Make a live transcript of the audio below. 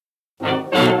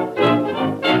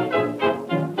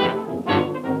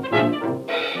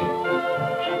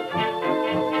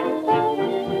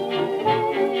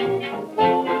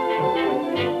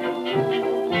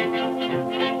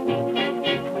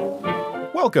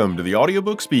Welcome to the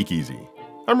Audiobook Speakeasy.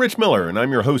 I'm Rich Miller, and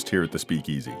I'm your host here at the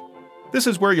Speakeasy. This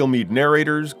is where you'll meet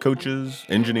narrators, coaches,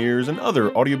 engineers, and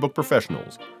other audiobook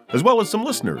professionals, as well as some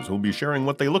listeners who'll be sharing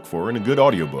what they look for in a good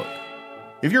audiobook.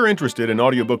 If you're interested in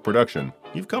audiobook production,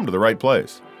 you've come to the right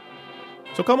place.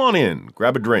 So come on in,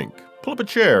 grab a drink, pull up a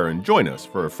chair, and join us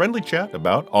for a friendly chat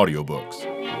about audiobooks.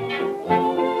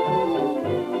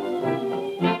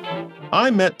 I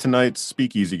met tonight's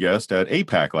Speakeasy guest at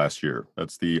APAC last year.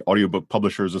 That's the Audiobook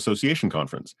Publishers Association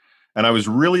conference. And I was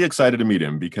really excited to meet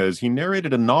him because he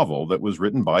narrated a novel that was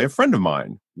written by a friend of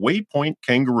mine, Waypoint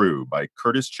Kangaroo by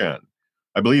Curtis Chen.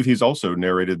 I believe he's also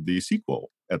narrated the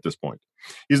sequel at this point.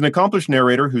 He's an accomplished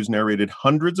narrator who's narrated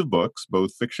hundreds of books,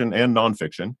 both fiction and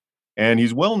nonfiction, and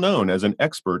he's well known as an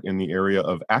expert in the area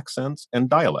of accents and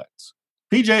dialects.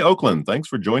 PJ Ochlan, thanks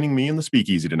for joining me in the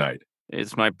Speakeasy tonight.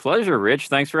 It's my pleasure, Rich.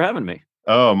 Thanks for having me.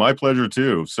 Oh, my pleasure,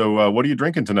 too. So what are you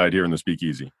drinking tonight here in the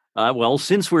Speakeasy? Well,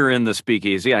 since we're in the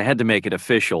Speakeasy, I had to make it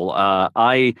official.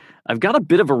 I've got a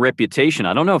bit of a reputation.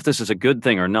 I don't know if this is a good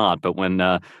thing or not, but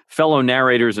when fellow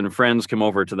narrators and friends come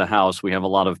over to the house, we have a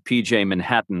lot of PJ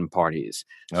Manhattan parties.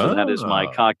 So that is my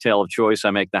cocktail of choice.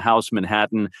 I make the House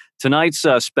Manhattan. Tonight's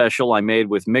special I made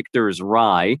with Michter's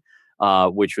Rye,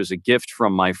 which was a gift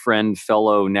from my friend,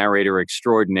 fellow narrator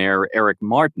extraordinaire, Eric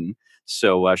Martin.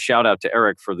 So shout out to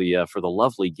Eric for the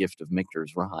lovely gift of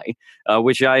Michter's Rye,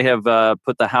 which I have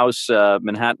put the House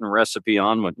Manhattan recipe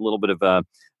on with a little bit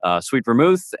of sweet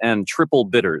vermouth and triple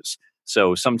bitters.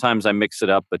 So sometimes I mix it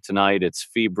up, but tonight it's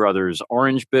Fee Brothers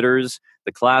Orange Bitters,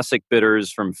 the classic bitters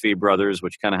from Fee Brothers,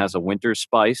 which kind of has a winter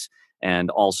spice, and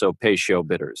also Peychaud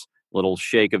bitters. Little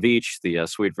shake of each, the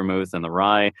sweet vermouth and the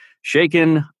rye,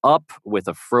 shaken up with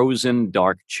a frozen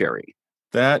dark cherry.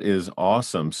 That is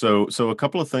awesome. So a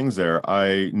couple of things there.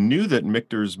 I knew that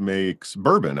Michter's makes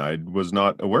bourbon. I was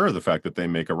not aware of the fact that they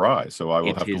make a rye, so I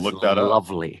will have to look that up.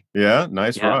 Lovely. Yeah,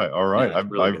 nice rye. All right. Yeah,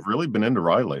 I've really been into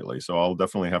rye lately, so I'll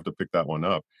definitely have to pick that one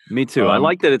up. Me too. I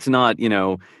like that it's not, you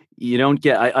don't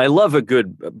get, I love a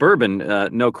good bourbon,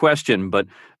 no question, but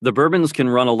the bourbons can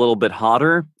run a little bit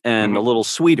hotter and a little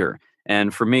sweeter.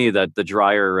 And for me, that the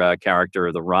drier character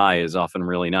of the rye is often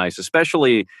really nice,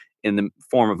 especially in the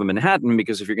form of a Manhattan,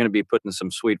 because if you're going to be putting some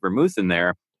sweet vermouth in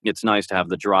there, it's nice to have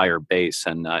the drier base,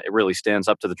 and it really stands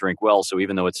up to the drink well. So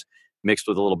even though it's mixed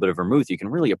with a little bit of vermouth, you can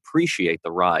really appreciate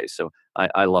the rye. So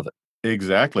I love it.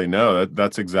 Exactly. No,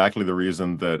 that's exactly the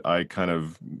reason that I kind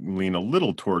of lean a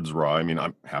little towards rye. I mean,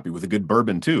 I'm happy with a good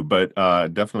bourbon too, but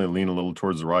definitely lean a little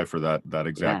towards the rye for that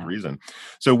exact reason.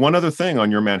 So one other thing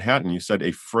on your Manhattan, you said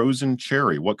a frozen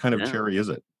cherry. What kind of cherry is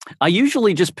it? I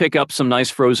usually just pick up some nice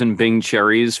frozen Bing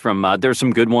cherries from, there's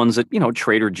some good ones at,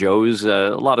 Trader Joe's.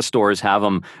 A lot of stores have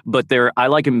them, but I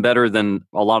like them better than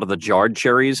a lot of the jarred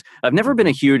cherries. I've never been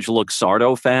a huge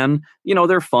Luxardo fan.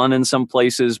 They're fun in some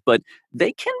places, but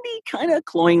they can be kind of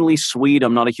cloyingly sweet.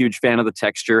 I'm not a huge fan of the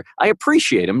texture. I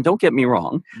appreciate them, don't get me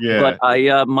wrong. Yeah.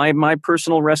 But my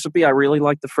personal recipe, I really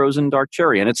like the frozen dark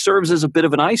cherry, and it serves as a bit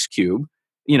of an ice cube,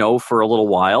 for a little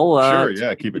while. Sure,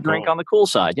 yeah, keep it drink cold. on the cool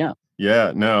side, yeah.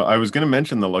 Yeah, no, I was going to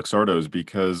mention the Luxardos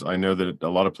because I know that a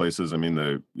lot of places, I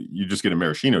mean, you just get a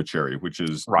maraschino cherry, which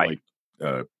is like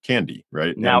candy,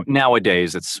 right?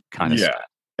 Nowadays, it's kind of sad.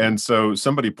 And so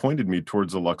somebody pointed me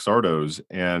towards the Luxardos,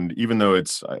 and even though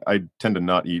I tend to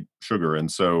not eat sugar,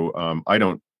 and so I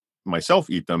don't myself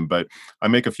eat them, but I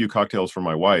make a few cocktails for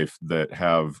my wife that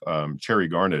have cherry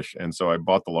garnish, and so I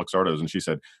bought the Luxardos, and she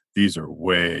said, these are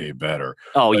way better.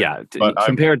 Oh, but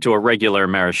compared to a regular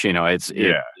maraschino, it's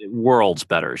worlds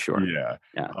better, sure. Yeah.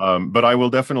 But I will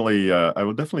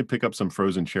definitely pick up some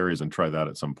frozen cherries and try that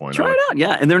at some point. Try it out,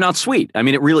 yeah. And they're not sweet. I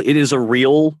mean, it is a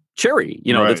real cherry.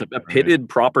 It's a pitted,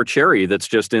 proper cherry that's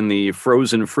just in the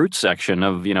frozen fruit section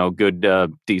of, good,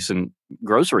 decent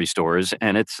grocery stores.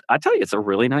 And I tell you, it's a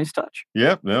really nice touch.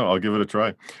 Yeah, no, I'll give it a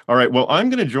try. All right. Well, I'm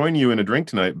going to join you in a drink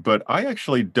tonight, but I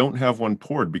actually don't have one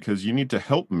poured because you need to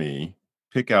help me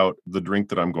pick out the drink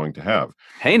that I'm going to have.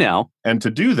 Hey, now. And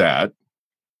to do that,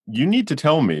 you need to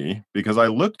tell me, because I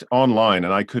looked online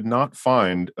and I could not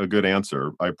find a good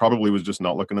answer. I probably was just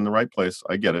not looking in the right place.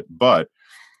 I get it. But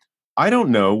I don't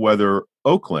know whether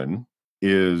Ochlan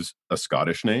is a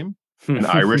Scottish name, an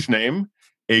Irish name,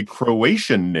 a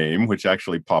Croatian name, which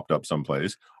actually popped up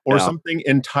someplace, or something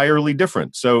entirely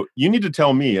different. So you need to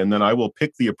tell me, and then I will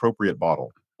pick the appropriate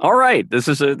bottle. All right. This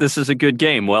is a good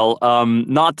game. Well,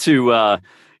 not to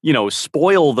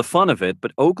spoil the fun of it,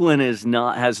 but Ochlan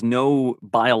has no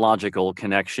biological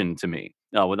connection to me.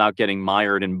 Without getting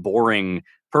mired in boring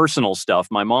personal stuff,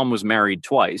 my mom was married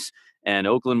twice, and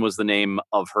Ochlan was the name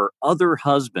of her other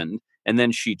husband. And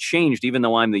then she changed, even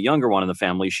though I'm the younger one in the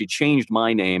family, she changed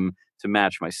my name to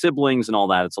match my siblings and all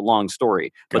that. It's a long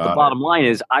story. But the Got it. bottom line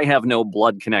is I have no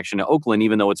blood connection to Ochlan,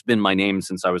 even though it's been my name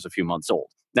since I was a few months old.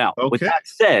 Now, with Okay. that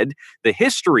said, the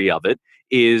history of it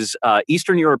is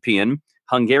Eastern European,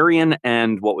 Hungarian,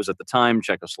 and what was at the time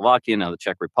Czechoslovakia, now the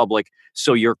Czech Republic.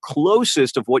 So your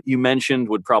closest of what you mentioned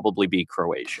would probably be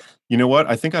Croatia. You know what?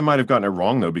 I think I might have gotten it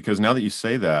wrong though, because now that you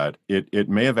say that, it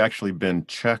may have actually been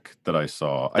Czech that I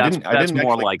saw. I That's didn't I that's didn't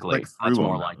more actually click likely. That's through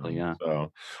more on that likely. one. Yeah.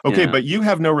 So okay, Yeah. but you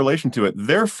have no relation to it.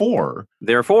 Therefore,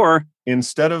 Therefore,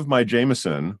 instead of my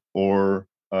Jameson or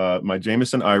my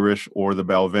Jameson Irish or the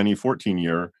Balvenie 14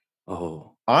 year,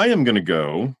 oh, I am going to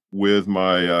go with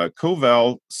my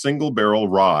Koval single barrel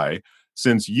rye,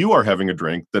 since you are having a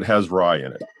drink that has rye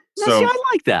in it. now see, So I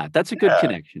like that. That's a good yeah,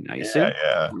 connection. Now you yeah, see. yeah.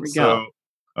 There we go. So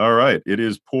all right, it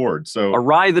is poured. A So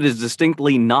rye that is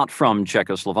distinctly not from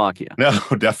Czechoslovakia. no,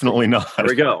 definitely not. There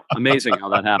we go. Amazing how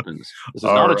that happens. This is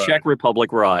All not a right. Czech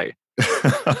Republic rye.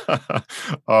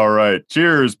 All right.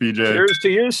 Cheers, BJ. Cheers to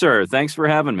you, sir. Thanks for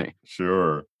having me.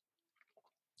 Sure.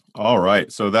 All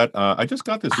right. So that I just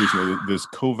got this recently. This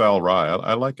Koval rye.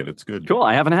 I like it. It's good. Cool.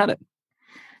 I haven't had it.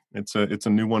 It's a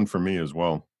new one for me as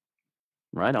well.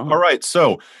 Right All on. right.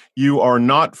 So you are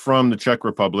not from the Czech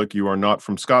Republic. You are not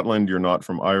from Scotland. You're not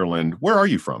from Ireland. Where are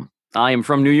you from? I am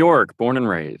from New York, born and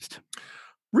raised.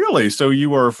 Really? So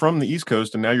you are from the East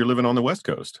Coast and now you're living on the West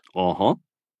Coast. Uh-huh.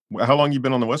 How long you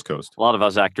been on the West Coast? A lot of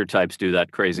us actor types do that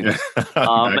Yeah. craziness.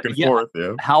 Back and Yeah. forth.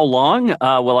 Yeah. How long?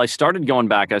 Well, I started going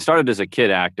back. I started as a kid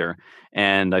actor,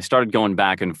 and I started going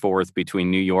back and forth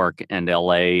between New York and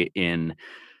LA in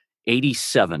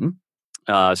 '87.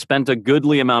 Spent a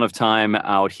goodly amount of time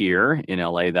out here in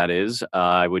LA, that is.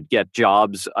 I would get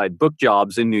jobs, I'd book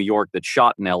jobs in New York that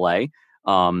shot in LA.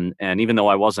 And even though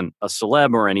I wasn't a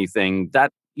celeb or anything,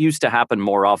 that used to happen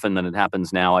more often than it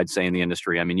happens now, I'd say, in the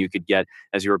industry. I mean, you could get,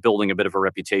 as you were building a bit of a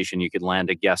reputation, you could land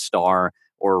a guest star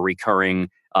or a recurring,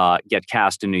 get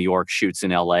cast in New York, shoots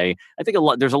in LA. I think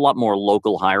there's a lot more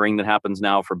local hiring that happens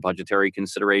now for budgetary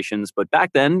considerations. But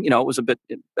back then, it was a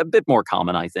bit more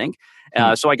common, I think.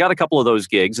 Hmm. So I got a couple of those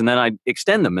gigs, and then I'd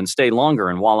extend them and stay longer.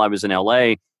 And while I was in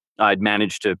LA, I'd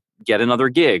managed to get another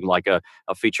gig, like a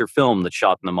feature film that's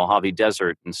shot in the Mojave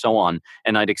Desert and so on.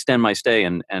 And I'd extend my stay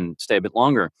and stay a bit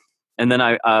longer. And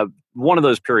then one of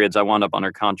those periods, I wound up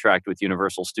under contract with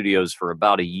Universal Studios for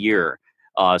about a year.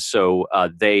 I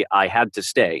had to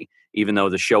stay, even though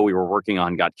the show we were working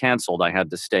on got canceled. I had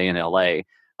to stay in LA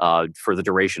for the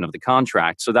duration of the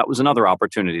contract. So that was another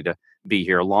opportunity to be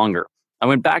here longer. I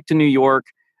went back to New York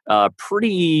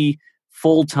pretty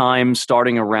full time,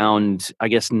 starting around, I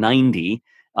guess, 90.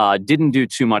 Didn't do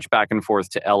too much back and forth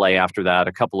to LA after that.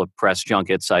 A couple of press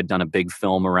junkets. I'd done a big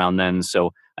film around then,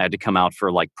 so I had to come out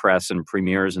for like press and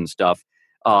premieres and stuff.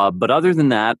 But other than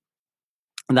that,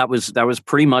 that was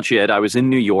pretty much it. I was in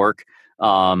New York.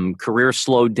 Career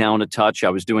slowed down a touch. I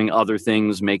was doing other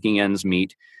things, making ends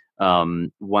meet.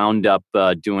 Wound up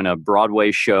doing a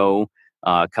Broadway show,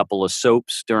 a couple of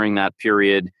soaps during that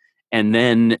period, and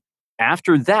then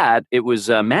after that, it was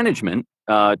management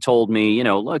told me,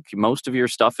 look, most of your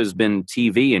stuff has been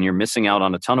TV, and you're missing out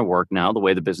on a ton of work now. The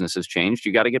way the business has changed,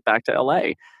 you got to get back to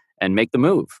LA and make the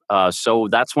move. So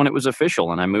that's when it was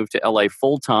official, and I moved to LA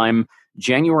full time.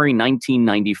 January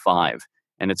 1995.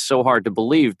 And it's so hard to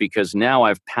believe because now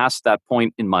I've passed that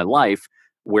point in my life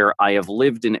where I have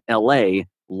lived in LA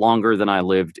longer than I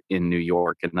lived in New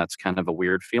York. And that's kind of a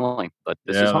weird feeling, but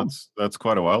this is Yeah, home. that's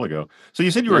quite a while ago. So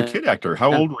you said you were a Yeah. kid actor.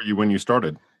 How Yeah. old were you when you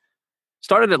started?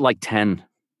 Started at like 10.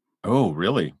 Oh,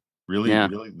 really? Really, Yeah.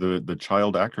 really the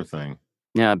child actor thing.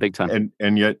 Yeah. Big time.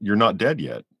 And yet you're not dead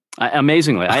yet.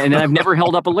 Amazingly. And I've never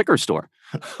held up a liquor store.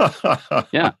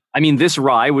 Yeah. I mean, this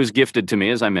rye was gifted to me,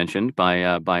 as I mentioned, by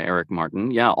Eric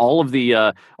Martin. Yeah. All of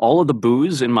the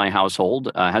booze in my household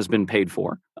has been paid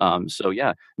for. So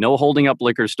yeah, no holding up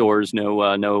liquor stores,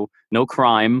 no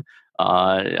crime.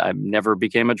 I never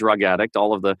became a drug addict.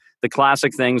 All of the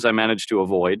classic things I managed to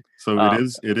avoid. So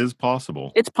it is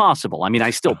possible. It's possible. I mean, I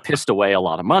still pissed away a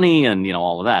lot of money and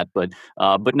all of that, but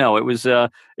no,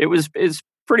 it's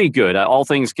pretty good. All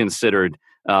things considered,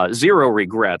 zero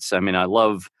regrets. I mean, I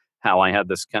love how I had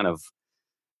this kind of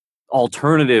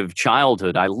alternative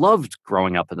childhood. I loved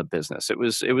growing up in the business. It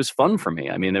was fun for me.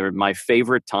 I mean, my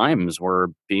favorite times were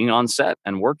being on set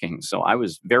and working. So I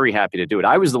was very happy to do it.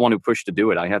 I was the one who pushed to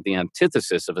do it. I had the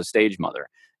antithesis of a stage mother.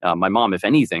 My mom, if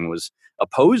anything, was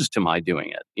opposed to my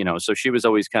doing it. So she was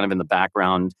always kind of in the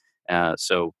background.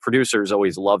 So producers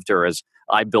always loved her as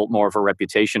I built more of a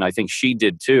reputation. I think she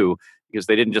did too, because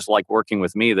they didn't just like working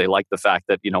with me. They liked the fact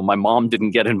that, my mom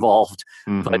didn't get involved.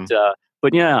 Mhm.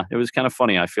 But yeah, it was kind of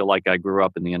funny. I feel like I grew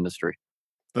up in the industry.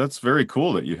 That's very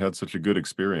cool that you had such a good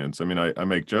experience. I mean, I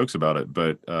make jokes about it,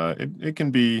 but it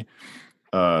can be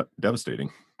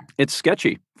devastating. It's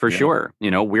sketchy for Yeah, sure.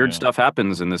 Weird yeah, stuff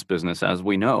happens in this business, as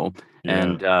we know. yeah,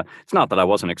 And it's not that I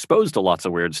wasn't exposed to lots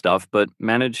of weird stuff, but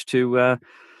managed to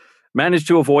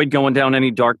avoid going down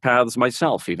any dark paths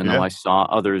myself, even though yeah. I saw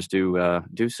others do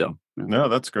so. Yeah. No,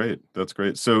 that's great. That's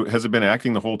great. So, has it been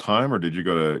acting the whole time, or did you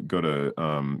go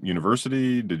to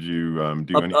university? Did you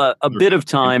do any A other bit kind of of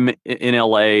thing? time in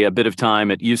LA, a bit of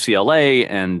time at UCLA,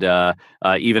 and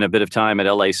even a bit of time at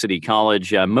LA City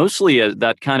College. Mostly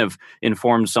that kind of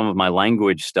informed some of my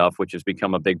language stuff, which has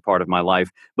become a big part of my life.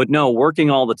 But no, working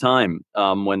all the time.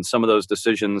 When some of those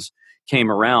decisions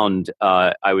came around,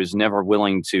 I was never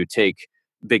willing to take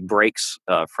big breaks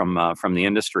from the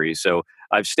industry. So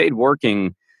I've stayed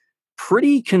working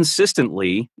pretty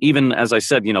consistently. Even as I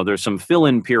said, there's some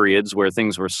fill-in periods where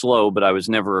things were slow, but I was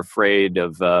never afraid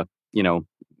of you know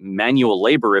manual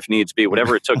labor if needs be.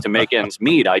 Whatever it took to make ends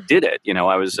meet, I did it.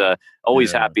 I was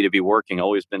always Yeah, happy to be working.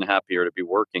 Always been happier to be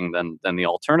working than the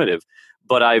alternative.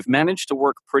 But I've managed to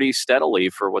work pretty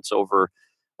steadily for what's over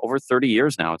 30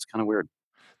 years now. It's kind of weird.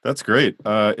 that's great.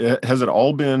 Has it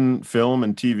all been film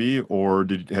and TV, or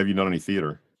did have you done any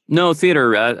theater? No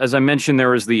theater. As I mentioned, there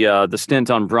was the stint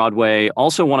on Broadway.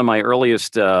 Also, one of my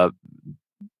earliest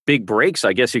big breaks,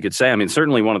 I guess you could say. I mean,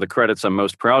 certainly one of the credits I'm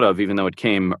most proud of, even though it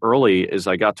came early, is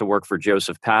I got to work for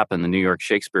Joseph Papp in the New York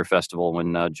Shakespeare Festival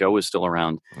when Joe was still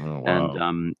around, Oh,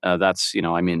 and wow. that's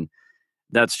I mean,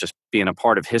 that's just being a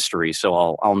part of history.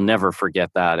 So I'll never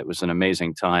forget that. It was an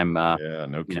amazing time. Yeah,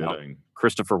 no You know, kidding.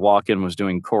 Christopher Walken was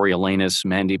doing Coriolanus,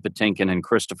 Mandy Patinkin and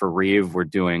Christopher Reeve were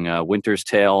doing Winter's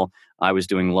Tale. I was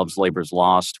doing Love's Labor's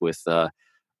Lost with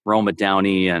Roma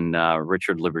Downey and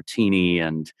Richard Libertini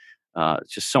and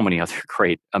just so many other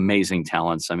great, amazing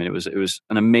talents. I mean, it was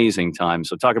an amazing time.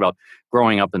 So talk about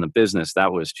growing up in the business.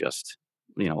 That was just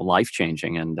life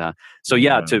changing. And so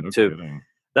yeah, Yeah, to no to kidding.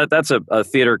 that's a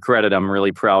theater credit I'm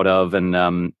really proud of. And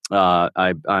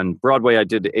I on Broadway I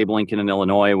did Abe Lincoln in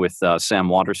Illinois with Sam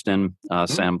Waterston. Hmm.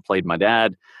 Sam played my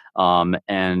dad,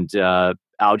 and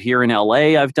out here in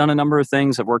LA I've done a number of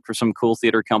things. I've worked for some cool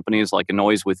theater companies like A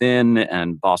Noise Within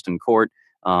and Boston Court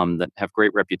that have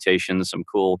great reputations. Some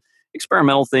cool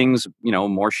experimental things,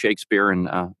 more Shakespeare and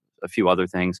a few other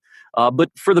things. But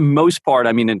for the most part,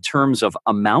 I mean, in terms of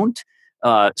amount.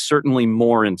 Certainly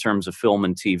more in terms of film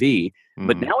and TV,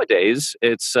 but Hmm. nowadays,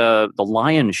 it's the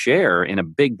lion's share in a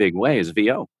big, big way is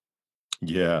VO.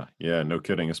 Yeah, yeah, no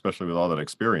kidding, especially with all that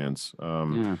experience.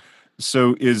 Yeah.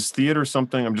 So is theater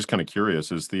something, I'm just kind of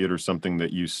curious, is theater something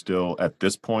that you still at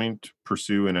this point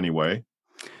pursue in any way?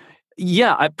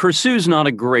 Yeah, pursue's not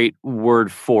a great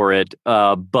word for it,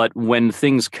 but when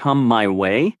things come my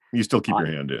way, You still keep I your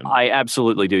hand in. I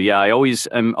absolutely do. Yeah,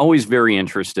 I'm always very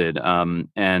interested,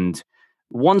 and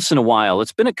once in a while,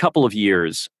 it's been a couple of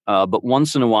years, but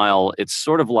once in a while, it's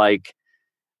sort of like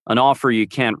an offer you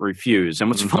can't refuse. And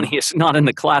what's funny Mhm. is not in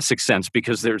the classic sense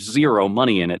because there's zero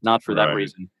money in it, not for that Right.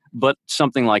 reason, but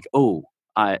something like, oh,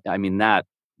 I mean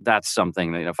that's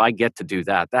something that if I get to do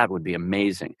that, that would be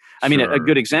amazing. I mean, a Sure.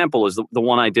 good example is the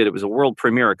one I did. It was a world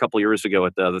premiere a couple years ago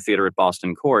at the theater at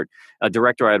Boston Court. A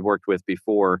director I had worked with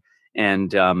before,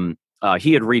 and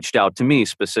he had reached out to me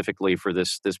specifically for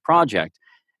this project.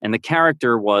 And the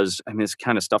character was, I mean, it's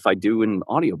kind of stuff I do in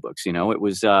audiobooks. It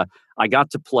was I got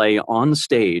to play on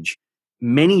stage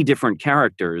many different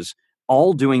characters,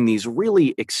 all doing these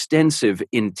really extensive,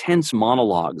 intense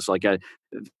monologues, like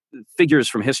figures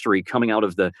from history coming out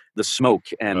of the smoke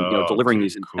and Oh, delivering dude,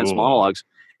 these intense cool. monologues.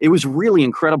 It was really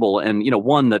incredible, and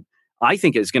one that I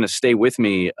think is going to stay with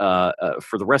me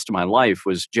for the rest of my life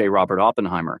was J. Robert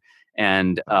Oppenheimer,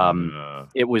 and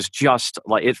it was just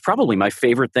like it's probably my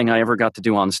favorite thing I ever got to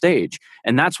do on stage,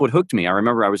 and that's what hooked me. I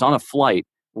remember I was on a flight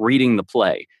reading the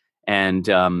play, and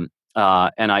I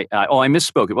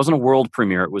misspoke. It wasn't a world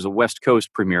premiere; it was a West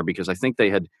Coast premiere because I think they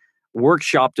had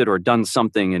workshopped it or done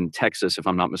something in Texas, if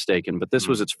I'm not mistaken. But this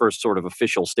was Mm, its first sort of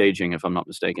official staging, if I'm not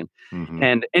mistaken. mhm.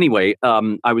 And anyway,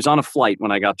 I was on a flight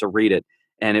when I got to read it,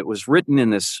 and it was written in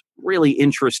this really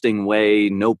interesting way,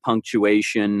 no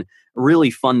punctuation,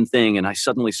 really fun thing. And I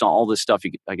suddenly saw all this stuff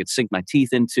I could sink my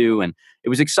teeth into, and it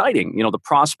was exciting. The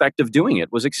prospect of doing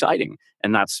it was exciting,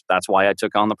 and that's why I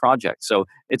took on the project. So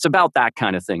it's about that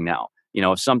kind of thing now.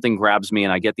 If something grabs me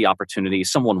and I get the opportunity,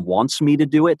 someone wants me to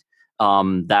do it,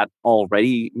 that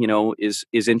already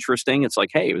is interesting. It's like,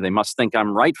 hey, they must think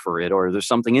I'm right for it, or there's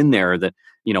something in there that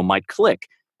might click,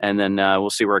 and then we'll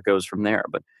see where it goes from there.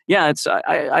 But yeah, it's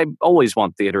I always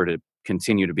want theater to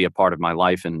continue to be a part of my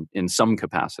life in some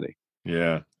capacity.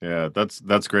 Yeah, yeah,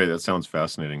 that's great, that sounds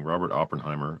fascinating. Robert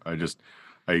Oppenheimer,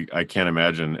 I I can't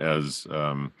imagine as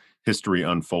history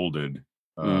unfolded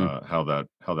Mm. how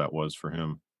that was for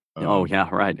him. Oh, Um, yeah,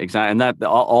 right, exactly, and that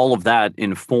all of that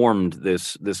informed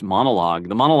this monologue.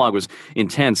 The monologue was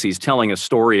intense. He's telling a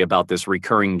story about this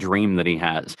recurring dream that he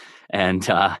has, and,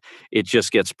 it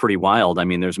just gets pretty wild. I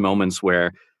mean, there's moments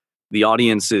where the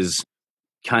audience is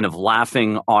kind of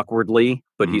laughing awkwardly,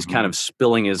 but he's kind mhm, of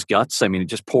spilling his guts. I mean,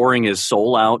 just pouring his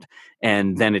soul out,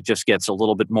 and then it just gets a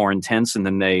little bit more intense, and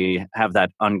then they have that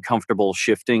uncomfortable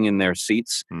shifting in their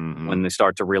seats when mhm. they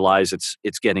start to realize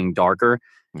it's getting darker,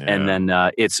 and Yeah,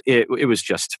 then it was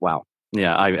just wow.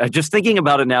 Yeah, I just thinking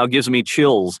about it now gives me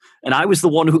chills, and I was the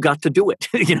one who got to do it.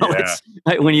 yeah, It's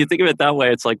when you think of it that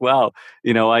way, it's like wow.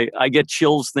 I get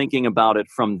chills thinking about it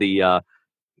from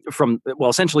well,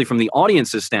 essentially from the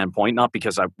audience's standpoint, not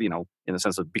because in the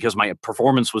sense of because my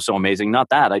performance was so amazing, not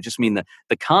that. I just mean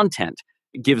the content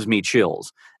gives me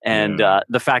chills, and yeah.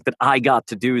 the fact that I got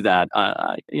to do that,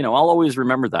 I'll always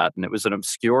remember that. And it was an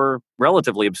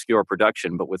relatively obscure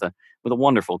production, but with a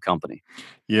wonderful company.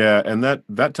 Yeah, and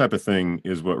that type of thing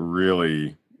is what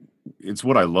really it's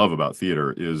what I love about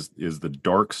theater is the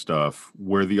dark stuff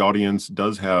where the audience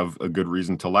does have a good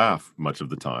reason to laugh much of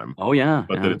the time, Oh yeah,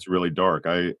 but that yeah, it's really dark.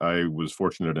 I was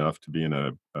fortunate enough to be in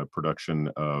a production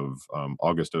of,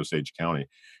 August Osage County, and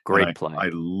great I play,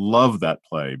 love that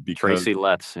play because Tracy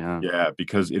Letts. Yeah, yeah,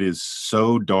 because it is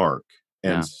so dark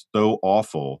and yeah. so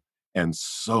awful and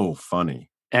so funny.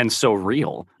 And so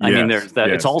real. I mean, Yes, there's that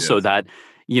it's yes, also yes. that,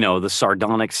 the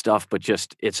sardonic stuff, but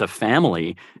just it's a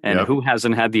family, and Yep. who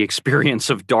hasn't had the experience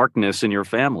of darkness in your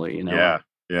family, you know? Yeah,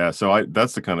 yeah, so I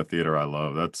that's the kind of theater I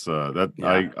love. That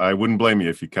Yeah, I wouldn't blame you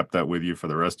if you kept that with you for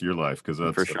the rest of your life because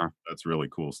for sure. that's really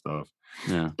cool stuff.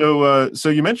 Yeah. So, so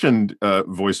you mentioned,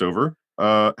 voiceover.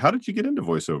 How did you get into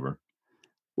voiceover?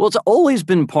 Well, it's always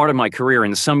been part of my career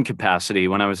in some capacity.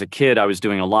 When I was a kid, I was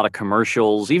doing a lot of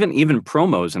commercials, even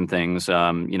promos and things.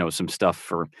 Some stuff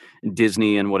for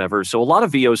Disney and whatever. So a lot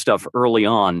of VO stuff early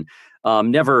on.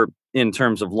 Never in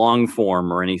terms of long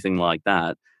form or anything like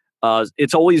that.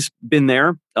 It's always been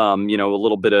there. A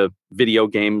little bit of video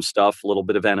game stuff, a little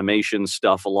bit of animation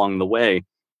stuff along the way.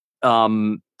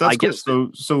 I That's cool.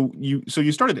 guess So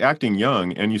you started acting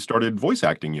young and you started voice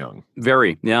acting young.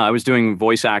 very. Yeah, I was doing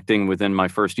voice acting within my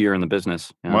first year in the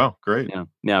business. Yeah. Wow, great. Yeah.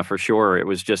 Yeah, for sure. It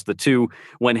was just the 2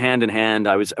 went hand in hand.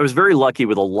 I was very lucky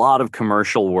with a lot of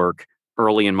commercial work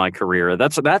early in my career.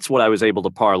 That's what I was able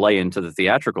to parlay into the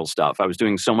theatrical stuff. I was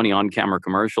doing so many on-camera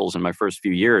commercials in my first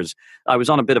few years. I was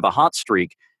on a bit of a hot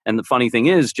streak, and the funny thing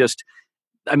is just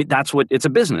I mean, that's what it's a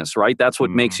business, right? That's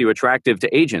what makes Mhm, you attractive to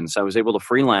agents. I was able to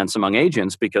freelance among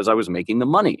agents because I was making the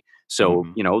money. So,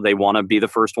 mhm. they want to be the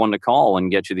first one to call and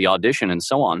get you the audition and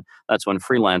so on. That's when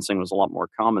freelancing was a lot more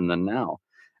common than now.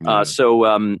 Yeah. So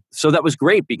that was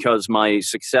great because my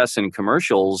success in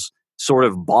commercials sort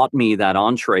of bought me that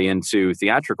entree into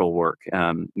theatrical work,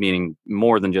 meaning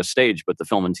more than just stage, but the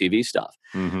film and TV stuff.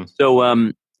 Mhm.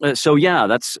 So yeah,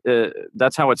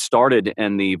 that's how it started,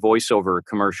 and the voiceover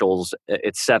commercials,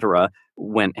 etc.,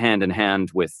 went hand in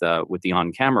hand with the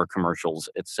on camera commercials,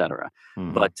 etc.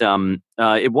 Mhm.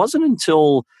 But it wasn't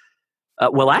until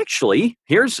well, actually,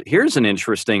 here's an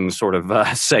interesting sort of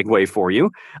segue for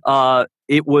you.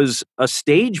 It was a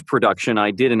stage production I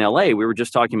did in L.A. We were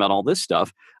just talking about all this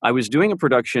stuff. I was doing a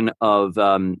production of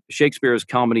Shakespeare's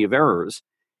Comedy of Errors,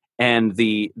 and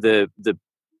the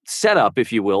setup,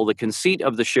 if you will, the conceit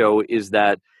of the show is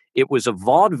that it was a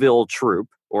vaudeville troupe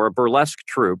or a burlesque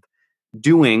troupe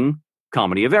doing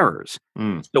Comedy of Errors.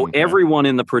 Mm, So m'kay. everyone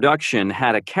in the production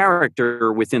had a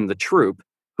character within the troupe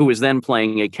who was then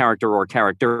playing a character or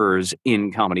characters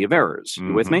in Comedy of Errors.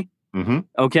 You with Mhm. me? Mhm.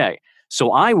 Okay.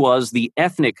 So I was the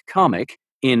ethnic comic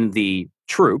in the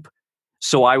troupe.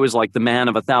 So I was like the man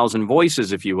of a thousand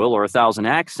voices, if you will, or a thousand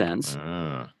accents.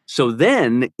 Ah. So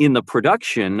then in the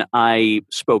production, I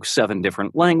spoke 7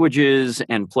 different languages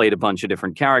and played a bunch of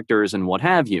different characters and what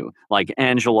have you. Like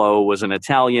Angelo was an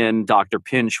Italian, Dr.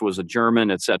 Pinch was a German,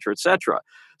 et cetera, et cetera.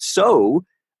 So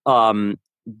um,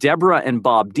 Deborah and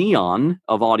Bob Dion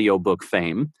of audiobook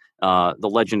fame, the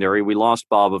legendary, we lost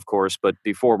Bob, of course, but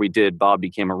before we did, Bob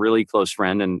became a really close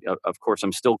friend. And of course,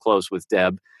 I'm still close with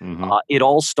Deb. Mhm. It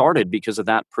all started because of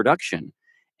that production.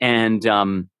 And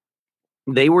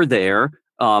they were there.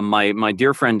 My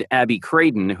dear friend Abby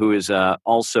Craden, who is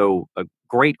also a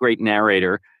great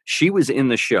narrator, she was in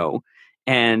the show,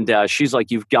 and she's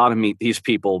like, "You've got to meet these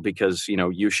people because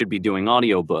you should be doing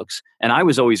audiobooks." And I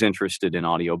was always interested in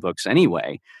audiobooks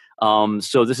anyway.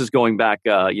 So this is going back,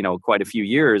 quite a few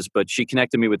years. But she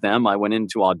connected me with them. I went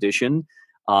into audition,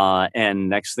 and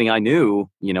next thing I knew,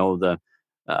 the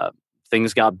uh,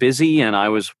 things got busy, and I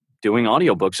was doing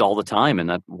audiobooks all the time, and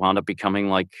that wound up becoming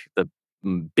like the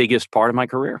biggest part of my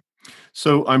career.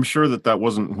 So I'm sure that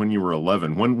wasn't when you were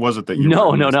 11. When was it that you were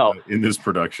No, no, no. in this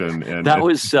production? That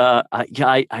was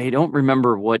I don't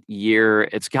remember what year.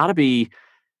 It's got to be,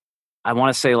 I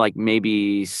want to say, like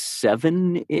maybe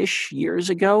 7-ish years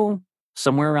ago,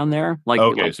 somewhere around there,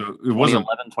 Okay, like so it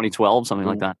 2011, 2012, something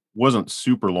like that. wasn't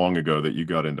super long ago that you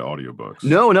got into audiobooks.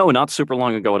 No, no, not super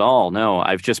long ago at all. No,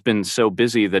 I've just been so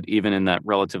busy that even in that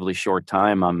relatively short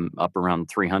time, I'm up around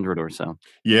 300 or so.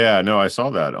 Yeah, no, I saw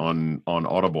that on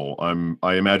Audible.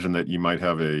 I imagine that you might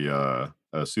have a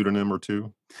pseudonym or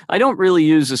two? I don't really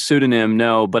use a pseudonym,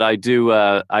 no, but I do.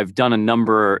 I've done a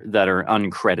number that are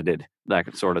uncredited,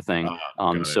 that sort of thing.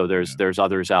 Got it, So yeah. there's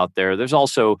others out there. There's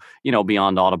also,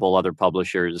 beyond Audible, other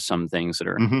publishers, some things that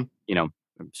are, Mhm. you know,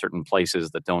 certain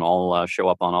places that don't all show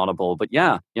up on Audible. But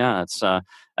yeah, yeah, it's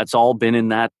that's all been in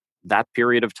that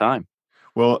period of time.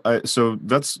 Well, so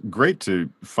that's great to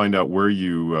find out where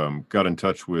you got in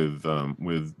touch with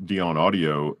Dion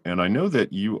Audio, and I know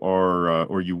that you are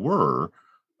or you were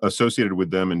associated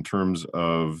with them in terms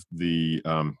of the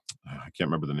I can't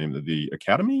remember the name of the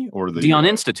academy or the Dion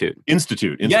Institute.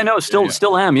 institute. Yeah, no, Yeah, yeah,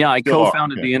 still am. Yeah, I still are.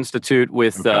 co-founded Okay, the institute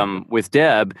okay. with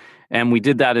Deb, and we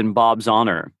did that in Bob's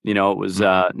honor. It was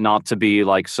Mhm, not to be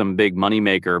like some big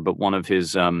moneymaker, but one of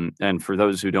his. And for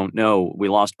those who don't know, we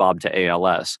lost Bob to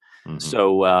ALS. mhm,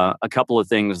 So a couple of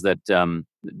things that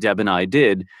Deb and I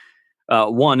did.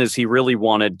 One is he really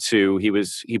wanted to.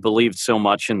 He believed so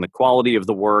much in the quality of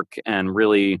the work and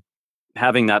really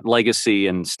having that legacy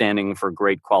and standing for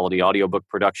great quality audiobook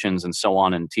productions and so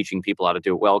on, and teaching people how to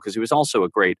do it well, because he was also a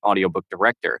great audiobook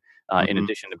director, in mhm,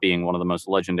 addition to being one of the most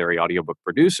legendary audiobook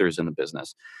producers in the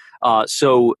business.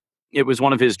 So it was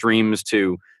one of his dreams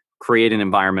to create an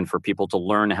environment for people to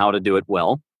learn how to do it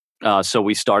well. So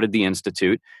we started the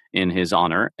institute in his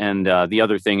honor, and the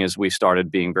other thing is we started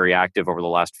being very active over the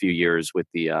last few years with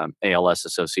the ALS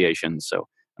Association. So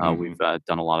we've mhm.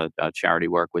 done a lot of charity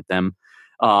work with them.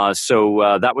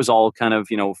 So that was all kind of,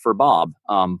 for Bob.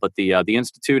 But the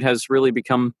institute has really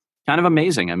become kind of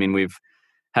amazing. I mean, we've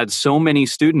had so many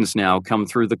students now come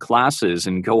through the classes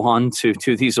and go on to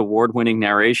these award-winning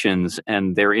narrations,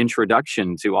 and their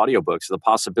introduction to audiobooks. The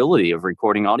possibility of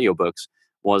recording audiobooks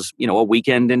was, a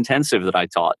weekend intensive that I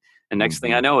taught. And next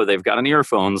thing I Mhm. know, they've got an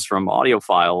earphones from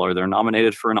Audiophile, or they're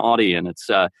nominated for an Audie, and it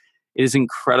is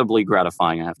incredibly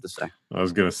gratifying, I have to say. I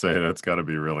was gonna say that's gotta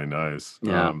be really nice.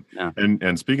 Yeah, yeah.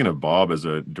 And speaking of Bob as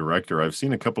a director, I've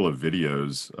seen a couple of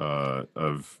videos,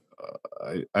 of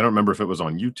I don't remember if it was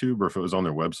on YouTube or if it was on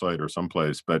their website or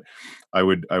someplace, but I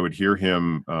would hear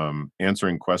him,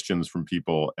 answering questions from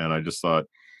people, and I just thought,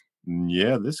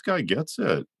 Yeah, this guy gets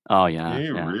it. Oh yeah, He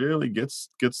yeah. really gets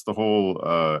the whole,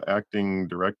 acting,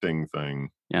 directing thing."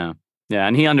 Yeah. Yeah,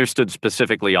 and he understood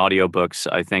specifically audiobooks,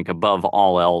 I think, above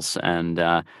all else, and,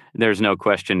 there's no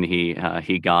question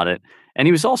he got it. And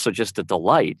he was also just a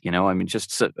delight, I mean,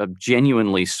 just a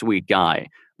genuinely sweet guy.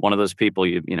 One of those people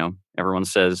everyone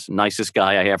says, "Nicest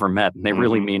guy I ever met," and they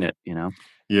really Mhm. mean it.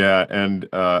 Yeah, and,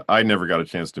 I never got a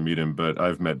chance to meet him, but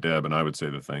I've met Deb, and I would say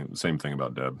the same thing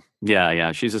about Deb. Yeah,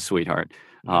 yeah, she's a sweetheart.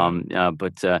 Yeah.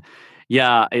 But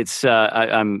yeah, it's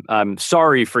I'm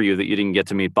sorry for you that you didn't get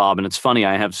to meet Bob. And it's funny,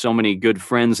 I have so many good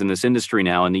friends in this industry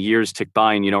now, and the years tick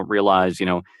by, and you don't realize,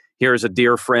 here's a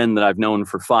dear friend that I've known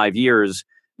for 5 years,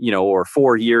 or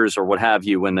 4 years, or what have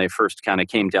you, when they first kind of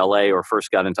came to LA or first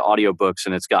got into audiobooks,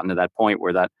 and it's gotten to that point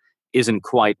where that isn't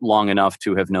quite long enough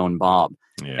to have known Bob,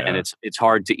 and Yeah. it's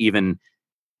hard to even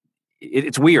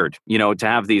it's weird, to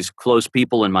have these close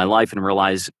people in my life and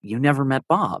realize you never met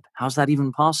Bob. How's that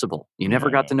even possible? You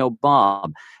never got Yeah. to know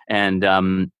Bob, and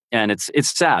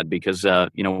it's sad because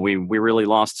we really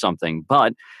lost something.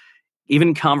 But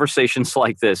even conversations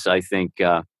like this, I think,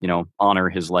 honor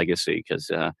his legacy,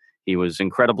 because he was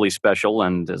incredibly special.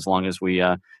 And as long as we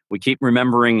keep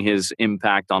remembering his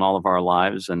impact on all of our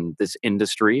lives and this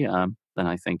industry, then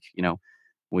I think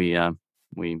we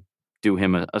we do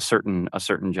him a certain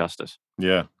justice.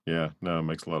 Yeah, yeah. No, it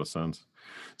makes a lot of sense.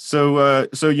 So,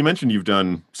 so you mentioned you've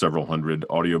done several hundred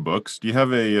audiobooks. Do you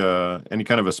have any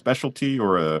kind of a specialty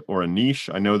or a niche?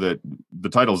 I know that the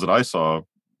titles that I saw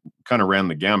kind of ran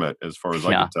the gamut as far as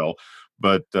I Yeah. could tell.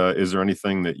 But is there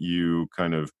anything that you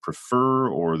kind of prefer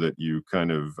or that you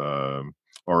kind of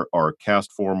are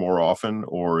cast for more often,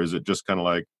 or is it just kind of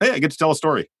like, hey, I get to tell a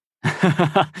story?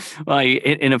 Well,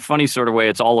 in a funny sort of way,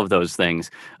 it's all of those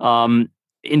things. Um,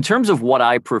 in terms of what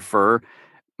I prefer,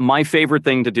 my favorite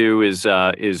thing to do is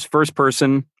first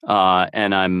person,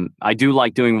 and I do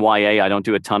like doing YA. I don't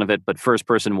do a ton of it, but first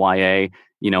person YA.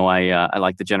 I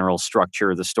like the general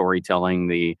structure, the storytelling,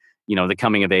 the the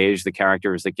coming of age, the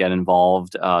characters that get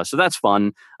involved. So that's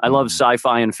fun. I love Mhm.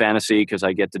 sci-fi and fantasy because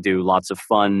I get to do lots of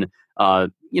fun, uh,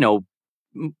 you know,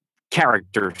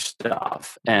 character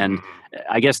stuff. And Mhm.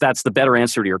 I guess that's the better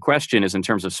answer to your question is in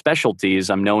terms of specialties.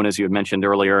 I'm known, as you had mentioned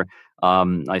earlier,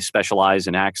 I specialize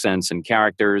in accents and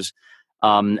characters.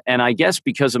 And I guess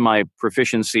because of my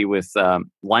proficiency with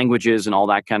languages and all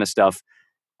that kind of stuff,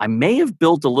 I may have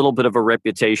built a little bit of a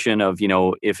reputation of,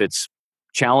 if it's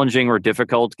challenging or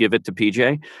difficult, give it to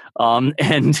PJ.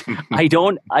 And I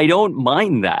don't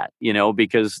mind that,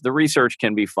 because the research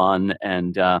can be fun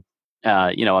and,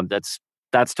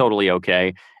 that's totally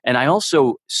okay. And I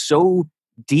also so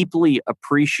deeply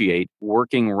appreciate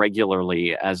working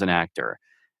regularly as an actor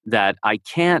that I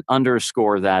can't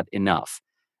underscore that enough.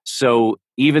 So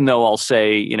even though I'll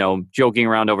say, joking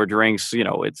around over drinks,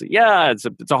 it's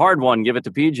a hard one, give it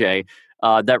to PJ.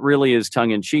 That really is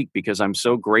tongue in cheek because I'm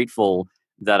so grateful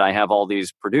that I have all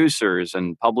these producers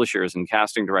and publishers and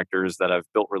casting directors that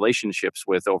I've built relationships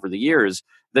with over the years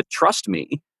that trust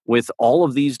me with all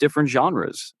of these different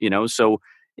genres. So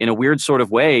in a weird sort of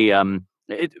way, when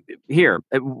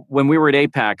we were at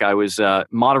APAC, I was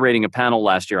moderating a panel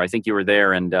last year. I think you were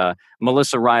there, and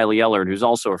Melissa Riley Ellard, who's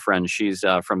also a friend, she's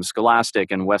from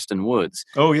Scholastic and Weston Woods.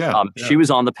 Oh yeah, She yeah. was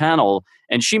on the panel,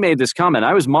 and she made this comment.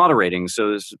 I was moderating,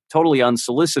 so it's totally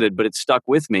unsolicited, but it stuck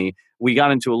with me. We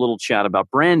got into a little chat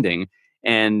about branding,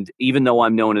 and even though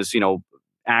I'm known as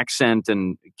accent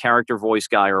and character voice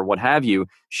guy or what have you,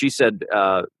 she said.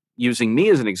 Using me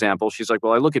as an example, she's like,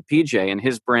 well, I look at PJ and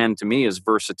his brand to me is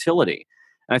versatility.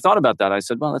 And I thought about that. I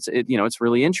said, well, it's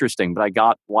really interesting, but I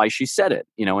got why she said it,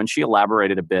 and she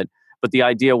elaborated a bit. But the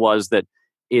idea was that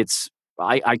it's,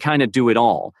 I kind of do it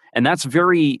all. And that's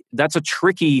a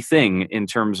tricky thing in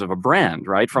terms of a brand,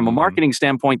 right? From a Mhm. marketing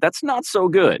standpoint, that's not so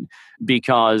good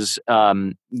because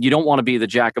you don't want to be the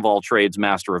jack of all trades,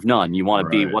 master of none. You want to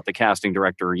be Right. what the casting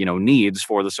director, needs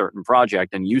for the certain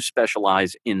project, and you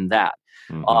specialize in that.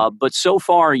 Mhm. But so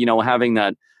far, having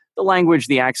the language,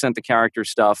 the accent, the character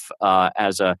stuff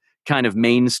as a kind of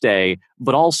mainstay,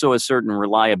 but also a certain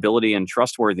reliability and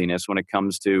trustworthiness when it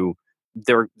comes to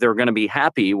they're going to be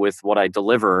happy with what I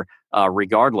deliver,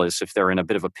 regardless if they're in a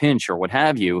bit of a pinch or what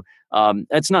have you.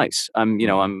 That's nice.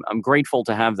 Mhm. I'm grateful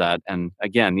to have that. And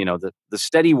again, the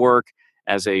steady work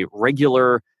as a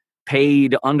regular,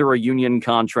 paid under a union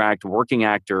contract working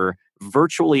actor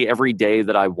virtually every day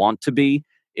that I want to be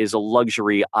is a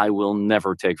luxury I will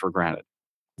never take for granted.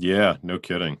 Yeah, no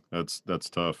kidding. That's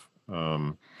tough.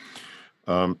 So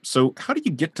how do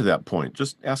you get to that point?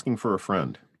 Just asking for a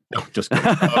friend. No, just kidding.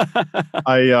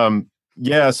 I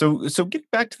yeah, so get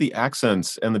back to the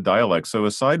accents and the dialects. So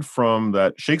aside from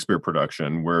that Shakespeare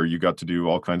production where you got to do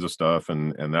all kinds of stuff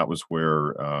and that was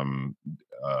where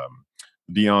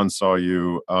Dion saw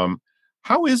you,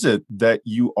 how is it that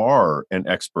you are an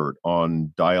expert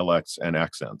on dialects and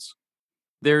accents?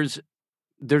 there's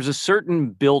there's a certain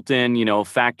built-in,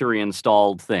 factory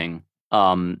installed thing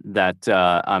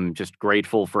that I'm just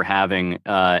grateful for having.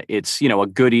 It's a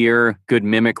good ear, good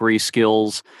mimicry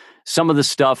skills. Some of the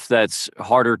stuff that's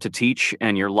harder to teach,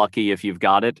 and you're lucky if you've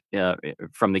got it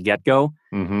from the get-go.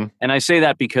 Mhm. And I say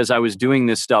that because I was doing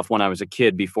this stuff when I was a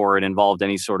kid before it involved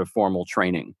any sort of formal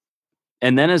training.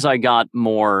 And then as I got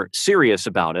more serious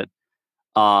about it,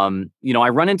 I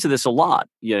run into this a lot.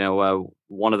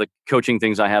 One of the coaching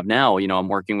things I have now, I'm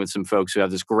working with some folks who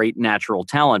have this great natural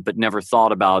talent, but never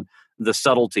thought about the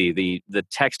subtlety, the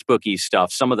textbooky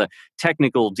stuff, some of the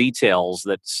technical details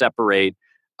that separate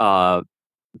uh,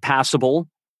 passable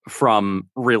from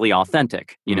really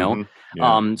authentic. Mhm.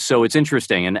 Yeah. So it's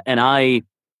interesting, and I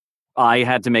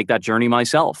had to make that journey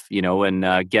myself,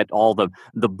 and get all the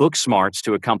book smarts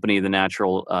to accompany the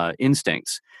natural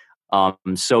instincts.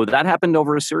 So that happened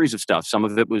over a series of stuff. Some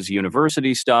of it was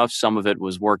university stuff. Some of it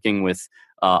was working with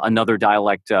another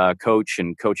dialect coach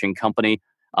and coaching company.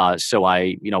 So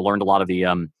I, learned a lot of the,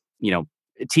 you know,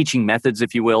 teaching methods,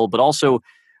 if you will. But also,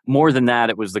 more than that,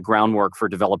 it was the groundwork for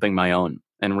developing my own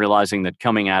and realizing that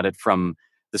coming at it from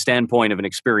the standpoint of an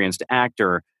experienced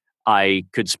actor, I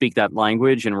could speak that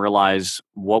language and realize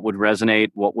what would resonate,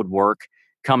 what would work,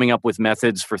 coming up with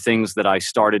methods for things that I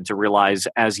started to realize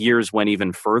as years went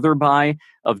even further by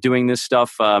of doing this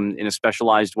stuff in a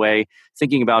specialized way,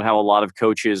 thinking about how a lot of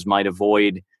coaches might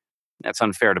avoid, that's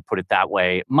unfair to put it that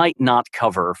way, might not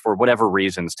cover for whatever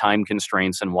reasons, time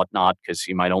constraints and whatnot, because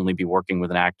you might only be working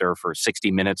with an actor for 60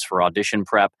 minutes for audition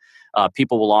prep.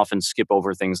 People will often skip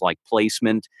over things like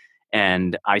placement.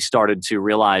 And I started to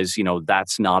realize,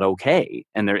 that's not okay.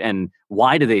 And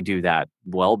why do they do that?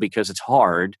 Well, because it's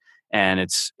hard and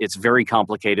it's very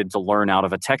complicated to learn out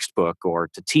of a textbook or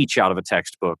to teach out of a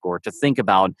textbook or to think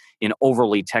about in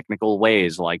overly technical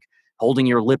ways, like holding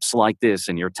your lips like this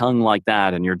and your tongue like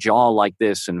that and your jaw like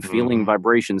this and feeling Hmm.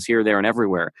 vibrations here, there, and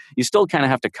everywhere. You still kind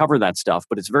of have to cover that stuff,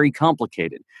 but it's very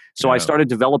complicated. So I Yeah. started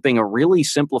developing a really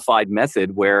simplified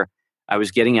method where I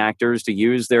was getting actors to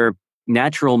use their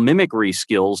natural mimicry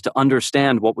skills to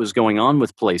understand what was going on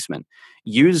with placement.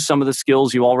 Use some of the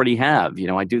skills you already have.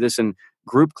 I do this in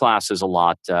group classes a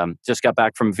lot. Just got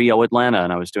back from VO Atlanta,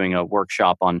 and I was doing a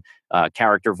workshop on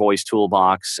character voice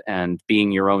toolbox and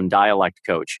being your own dialect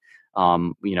coach.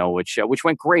 Which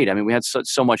went great. I mean, we had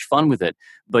so much fun with it.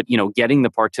 But getting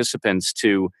the participants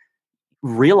to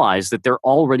realize that they're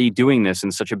already doing this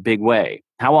in such a big way.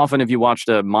 How often have you watched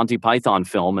a Monty Python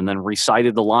film and then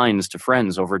recited the lines to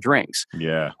friends over drinks?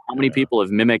 Yeah. How many Yeah. people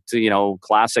have mimicked,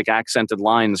 classic accented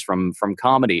lines from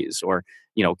comedies or,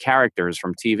 characters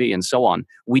from TV and so on?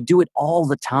 We do it all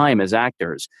the time as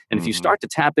actors. And if you Hmm. start to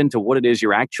tap into what it is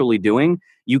you're actually doing,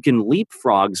 you can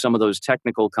leapfrog some of those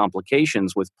technical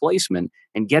complications with placement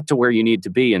and get to where you need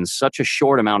to be in such a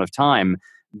short amount of time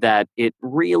that it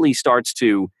really starts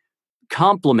to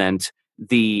complement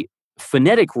the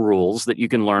phonetic rules that you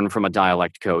can learn from a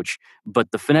dialect coach,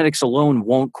 but the phonetics alone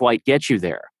won't quite get you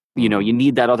there. Hmm. You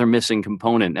need that other missing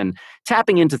component, and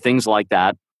tapping into things like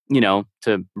that,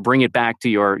 to bring it back to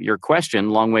your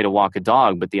question, long way to walk a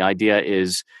dog, but the idea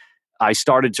is I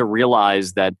started to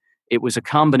realize that it was a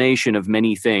combination of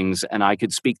many things, and I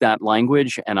could speak that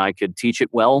language and I could teach it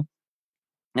well.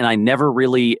 And I never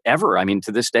really ever, I mean,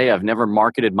 to this day, I've never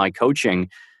marketed my coaching,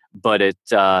 but it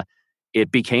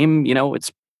became,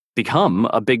 it's become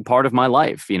a big part of my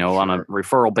life, on a Sure.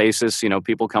 referral basis.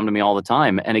 People come to me all the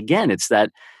time. And again, it's that,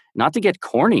 not to get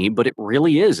corny, but it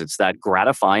really is. It's that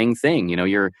gratifying thing.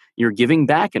 You're giving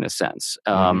back in a sense.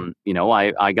 Hmm.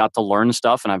 I got to learn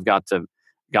stuff, and I've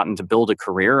gotten to build a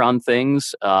career on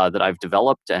things that I've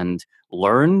developed and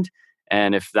learned.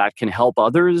 And if that can help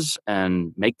others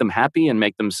and make them happy and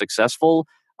make them successful,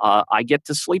 I get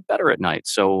to sleep better at night.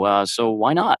 So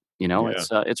why not? Yeah.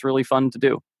 It's really fun to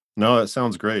do. No, that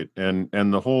sounds great. And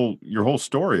your whole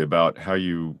story about how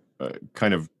you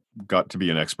kind of got to be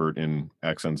an expert in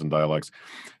accents and dialects.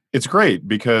 It's great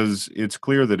because it's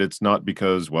clear that it's not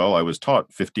because, well, I was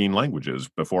taught 15 languages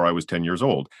before I was 10 years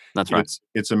old. That's right.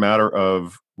 It's a matter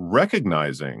of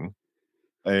recognizing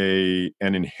an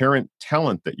inherent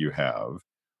talent that you have,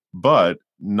 but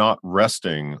not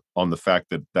resting on the fact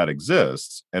that that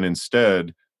exists, and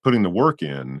instead putting the work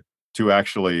in to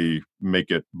actually make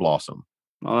it blossom.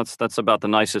 Well, that's about the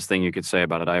nicest thing you could say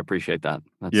about it. I appreciate that.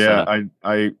 That's Yeah,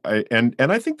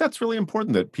 and I think that's really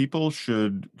important that people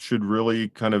should really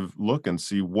kind of look and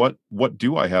see what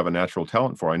do I have a natural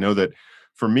talent for. I know that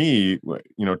for me,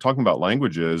 talking about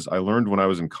languages, I learned when I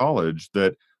was in college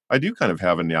that I do kind of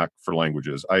have a knack for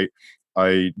languages.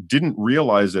 I didn't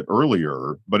realize it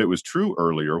earlier, but it was true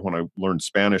earlier when I learned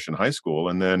Spanish in high school,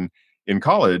 and then in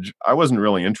college, I wasn't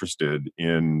really interested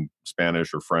in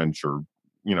Spanish or French or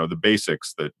the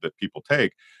basics that people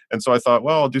take, and so I thought,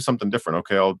 well, I'll do something different.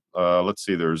 Okay, let's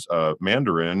see. There's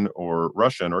Mandarin or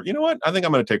Russian, or you know what? I think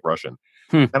I'm going to take Russian.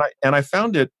 hmm, And I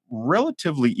found it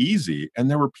relatively easy. And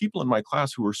there were people in my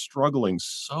class who were struggling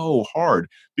so hard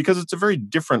because it's a very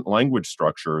different language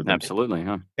structure than absolutely,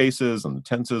 huh? cases and the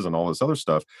tenses and all this other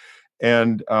stuff.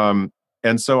 And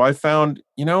so I found,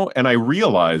 and I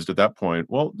realized at that point,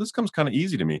 well, this comes kind of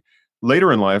easy to me.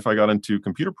 Later in life, I got into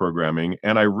computer programming,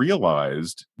 and I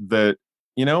realized that,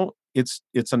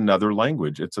 it's another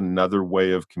language, it's another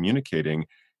way of communicating,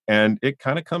 and it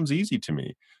kind of comes easy to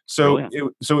me. So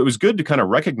Brilliant. it was good to kind of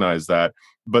recognize that.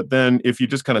 But then if you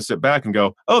just kind of sit back and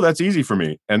go, oh, that's easy for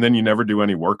me, and then you never do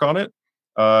any work on it,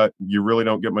 you really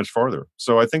don't get much farther.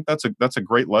 So I think that's a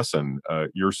great lesson.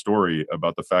 Your story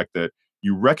about the fact that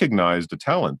you recognized a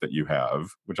talent that you have,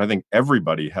 which I think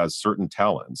everybody has certain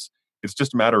talents. It's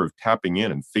just a matter of tapping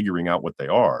in and figuring out what they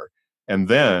are, and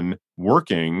then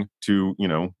working to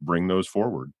bring those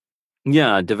forward.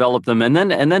 Yeah, develop them, and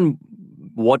then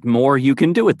what more you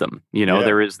can do with them. Yeah.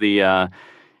 There is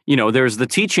there's the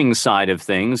teaching side of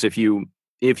things. If you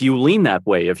lean that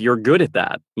way, if you're good at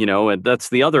that, and that's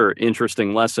the other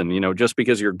interesting lesson. Just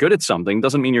because you're good at something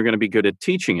doesn't mean you're going to be good at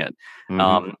teaching it.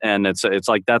 Hmm. And it's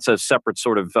like that's a separate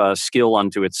sort of skill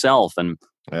unto itself. And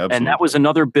that Absolutely. was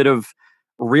another bit of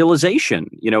realization.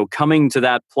 Coming to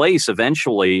that place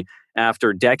eventually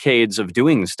after decades of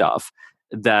doing stuff,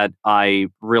 that I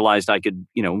realized I could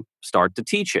start to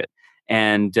teach it.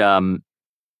 And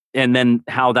then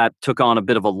how that took on a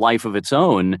bit of a life of its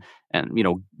own, and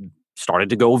started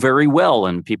to go very well,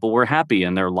 and people were happy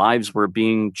and their lives were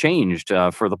being changed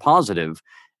for the positive.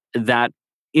 that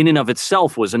in and of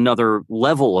itself was another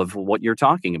level of what you're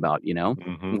talking about,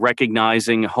 Hmm.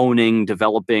 recognizing, honing,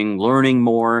 developing, learning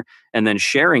more, and then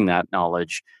sharing that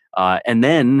knowledge. And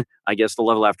then I guess the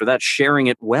level after that, sharing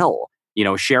it well,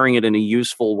 sharing it in a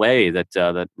useful way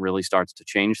that really starts to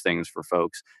change things for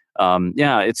folks.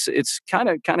 Yeah, it's kind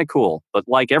of cool. But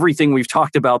like everything we've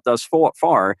talked about thus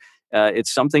far,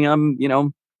 it's something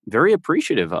I'm very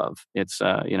appreciative of. It's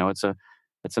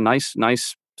a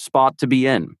nice spot to be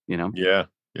in. Yeah,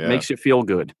 yeah. Makes you feel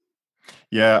good.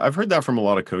 Yeah, I've heard that from a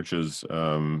lot of coaches.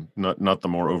 Not the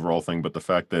more overall thing, but the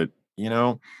fact that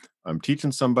I'm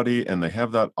teaching somebody and they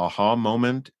have that aha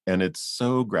moment, and it's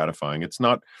so gratifying. It's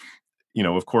not,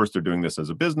 of course, they're doing this as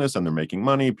a business and they're making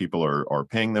money. People are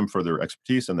paying them for their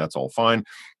expertise, and that's all fine.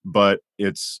 But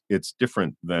it's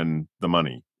different than the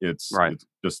money. Right.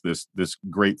 It's just this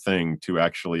great thing to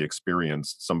actually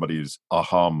experience somebody's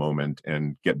aha moment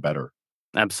and get better.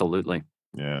 Absolutely.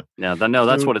 Yeah. Yeah. No,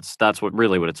 So that's what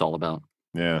really what it's all about.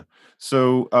 Yeah.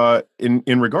 So,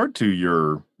 in regard to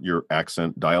your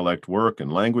accent, dialect work,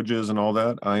 and languages and all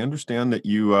that, I understand that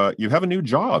you have a new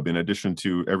job in addition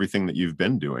to everything that you've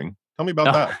been doing. Tell me about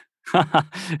Oh, that.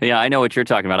 yeah, I know what you're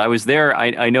talking about. I was there.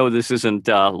 I know this isn't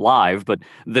live, but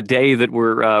the day that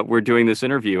we're doing this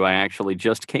interview, I actually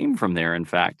just came from there. In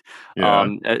fact, Yeah,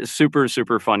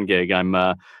 super fun gig.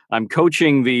 I'm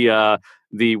coaching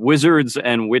the wizards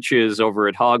and witches over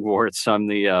at Hogwarts. I'm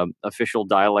the official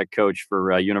dialect coach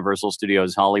for Universal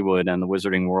Studios Hollywood and the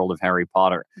Wizarding World of Harry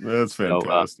Potter. that's So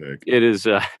fantastic. it is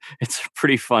it's a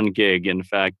pretty fun gig. In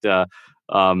fact,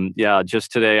 yeah,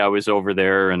 just today I was over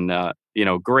there, and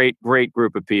great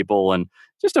group of people, and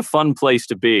just a fun place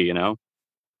to be.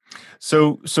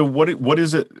 So what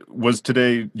is it? Was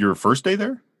today your first day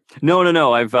there? No.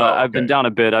 Oh, I've been okay. down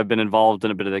a bit. I've been involved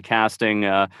in a bit of the casting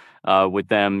with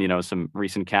them. Some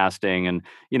recent casting, and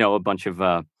a bunch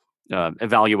of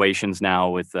evaluations now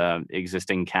with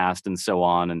existing cast and so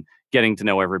on, and getting to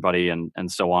know everybody and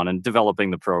so on, and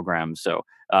developing the program. So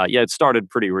yeah, it started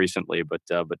pretty recently, but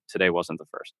today wasn't the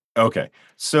first. Okay.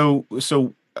 So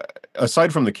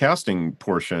aside from the casting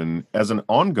portion, as an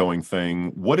ongoing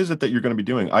thing, what is it that you're going to be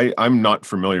doing? I'm not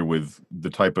familiar with the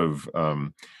type of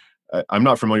I'm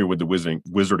not familiar with the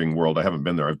wizarding world. I haven't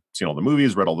been there. I've seen all the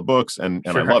movies, read all the books, and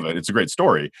I Sure. love it. It's a great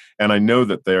story, and I know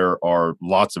that there are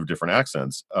lots of different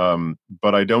accents,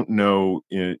 but I don't know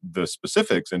the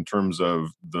specifics in terms of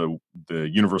the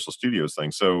Universal Studios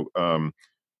thing. So,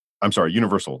 I'm sorry,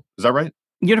 Universal. Is that right?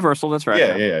 Universal, that's right. Yeah,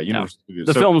 Yeah, yeah, yeah. yeah. Universal Studios.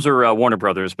 The So films are Warner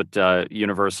Brothers, but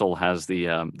Universal has the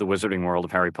Wizarding World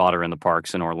of Harry Potter in the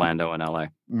parks in Orlando and LA.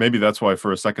 maybe that's why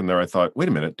for a second there I thought, "Wait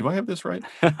a minute, do I have this right?"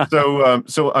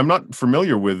 So I'm not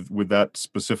familiar with that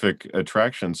specific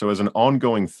attraction. So as an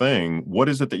ongoing thing, what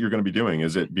is it that you're gonna be doing?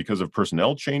 Is it because of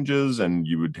personnel changes and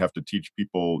you would have to teach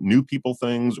new people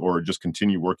things, or just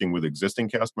continue working with existing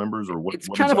cast members, or It's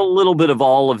what kind of a exactly? little bit of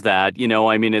all of that,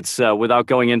 I mean, it's without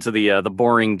going into the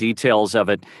boring details of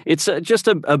it. It's just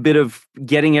a bit of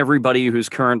getting everybody who's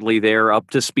currently there up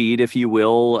to speed, if you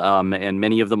will, and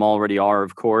many of them already are,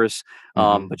 of course.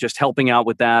 Mhm, But just helping out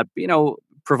with that,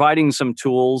 providing some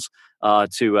tools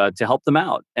to help them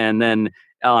out, and then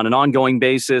on an ongoing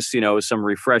basis, some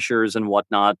refreshers and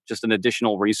whatnot, just an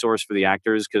additional resource for the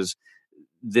actors because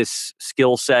this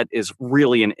skill set is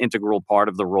really an integral part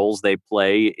of the roles they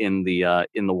play in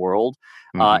the world.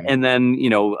 mhm. And then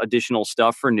additional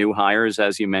stuff for new hires,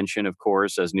 as you mentioned, of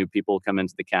course, as new people come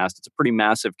into the cast. It's a pretty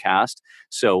massive cast,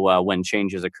 so when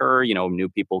changes occur, new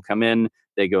people come in,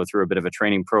 they go through a bit of a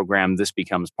training program. This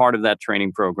becomes part of that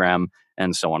training program,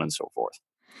 and so on and so forth.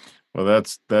 Well,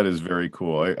 that is very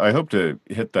cool. I hope to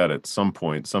hit that at some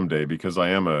point someday because I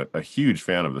am a huge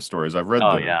fan of the stories. I've read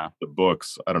Oh the yeah, the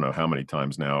books, I don't know how many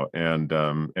times now,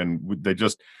 they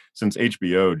just since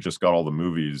HBO just got all the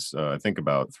movies, I think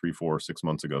about 3, 4, 6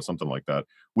 months ago, something like that.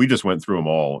 We just went through them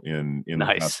all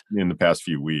nice. in the past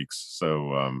few weeks.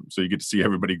 So you get to see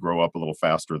everybody grow up a little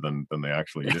faster than they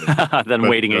actually did. Then But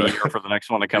waiting a year for the next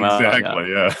one to come out. Yeah,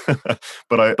 exactly, yeah.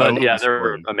 But I but love yeah, the they're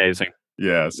stories. amazing.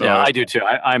 Yeah, so Yeah, I do too.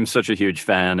 I'm such a huge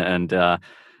fan, and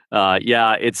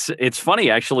yeah, it's funny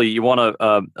actually. You want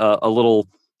a little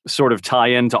sort of tie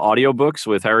into audiobooks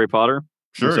with Harry Potter?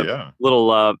 There's sure, a yeah.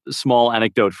 little small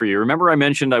anecdote for you. Remember, I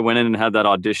mentioned I went in and had that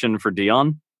audition for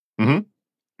Dion Mhm.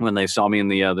 when they saw me in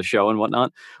the show and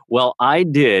whatnot. Well, I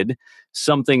did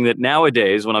something that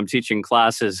nowadays, when I'm teaching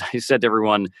classes, I said to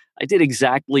everyone, I did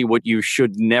exactly what you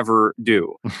should never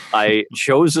do. I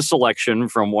chose a selection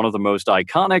from one of the most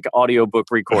iconic audiobook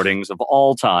recordings of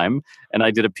all time, and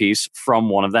I did a piece from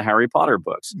one of the Harry Potter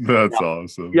books. That's Now,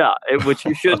 awesome. yeah, which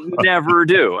you should never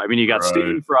do. I mean, you got Right.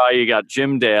 Stephen Fry, you got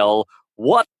Jim Dale.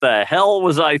 what the hell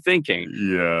was I thinking?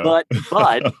 Yeah. But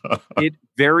it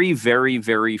very, very,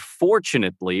 very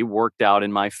fortunately worked out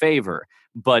in my favor.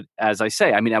 But as I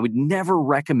say, I mean, I would never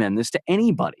recommend this to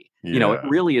anybody. It Yeah.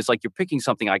 really is like you're picking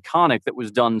something iconic that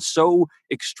was done so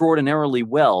extraordinarily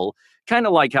well, kind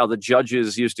of like how the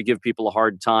judges used to give people a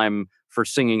hard time for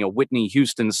singing a Whitney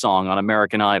Houston song on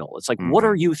American Idol. It's like, what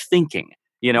are Mhm. you thinking?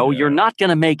 You're Yeah. not going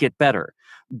to make it better.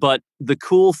 But the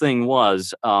cool thing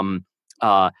was,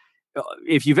 uh,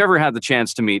 if you've ever had the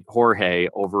chance to meet Jorge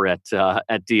over at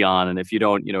Dion, and if you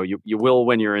don't, you will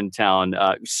when you're in town.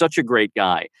 Such a great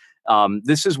guy.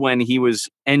 This is when he was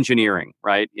engineering,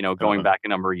 right? Going Uh-huh. back a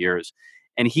number of years,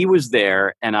 and he was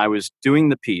there, and I was doing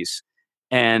the piece,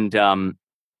 and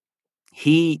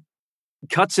he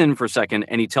cuts in for a second,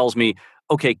 and he tells me,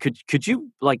 "Okay, could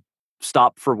you like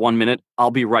stop for 1 minute?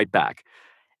 I'll be right back."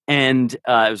 And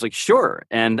I was like, sure.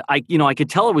 And I could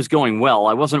tell it was going well.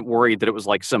 I wasn't worried that it was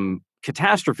like some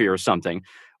catastrophe or something.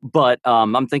 But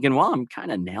I'm thinking, well, I'm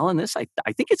kind of nailing this. I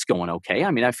think it's going okay.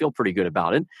 I mean, I feel pretty good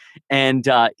about it. And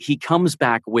he comes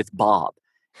back with Bob.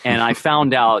 And I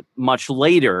found out much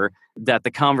later that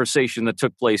the conversation that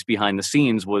took place behind the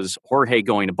scenes was Jorge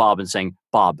going to Bob and saying,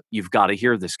 Bob, you've got to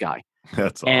hear this guy.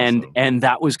 That's And awesome. and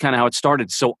that was kind of how it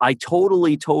started. So I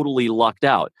totally, totally lucked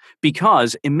out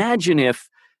because imagine if,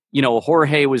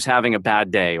 Jorge was having a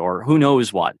bad day or who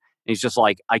knows what. And he's just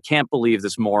like, I can't believe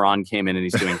this moron came in and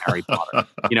he's doing Harry Potter.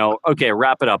 Okay,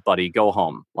 wrap it up, buddy. Go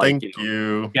home. Like, Thank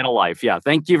you. get a life. Yeah.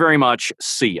 Thank you very much.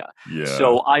 See ya. Yeah.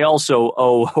 So I also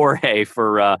owe Jorge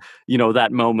for, that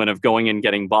moment of going and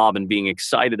getting Bob and being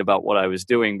excited about what I was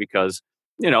doing because,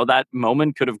 that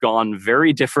moment could have gone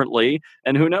very differently.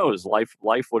 And who knows, life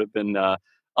would have been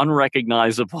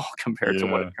unrecognizable compared to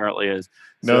what it Yeah. currently is.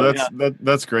 No, So yeah,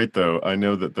 that's great though. I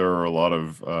know that there are a lot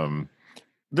of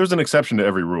there's an exception to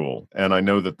every rule, and I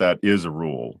know that that is a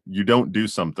rule. You don't do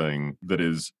something that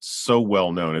is so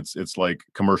well known. It's like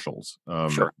commercials.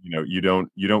 sure. You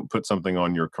don't put something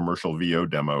on your commercial VO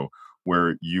demo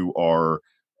where you are.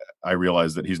 I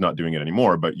realize that he's not doing it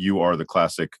anymore, but you are the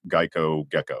classic Geico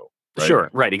gecko, right? Sure.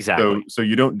 Right. So Exactly. so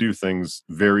you don't do things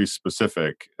very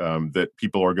specific that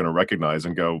people are going to recognize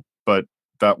and go, but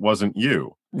that wasn't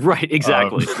you. Right, Um,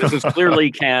 exactly. This is clearly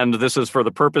canned. This is for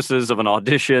the purposes of an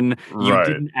audition. You right,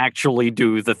 didn't actually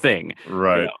do the thing,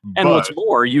 right. And what's But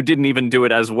more, you didn't even do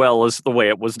it as well as the way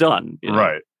it was done.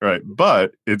 right, right.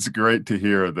 But it's great to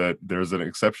hear that there's an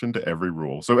exception to every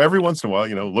rule. So every once in a while,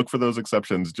 look for those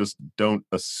exceptions. Just don't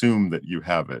assume that you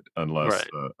have it Right.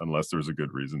 unless there's a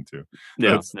good reason to.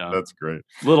 Yeah, That's yeah. that's great.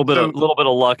 Little bit of So little bit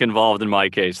of luck involved in my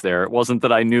case there. It wasn't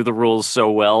that I knew the rules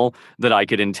so well that I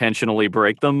could intentionally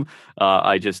break them.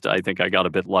 I think I got a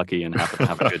bit lucky and happened to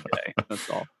have a good day. That's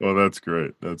all. well, that's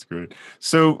great. That's great.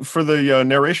 So for the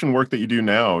narration work that you do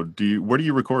now, where do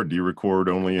you record? Do you record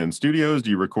only in studios?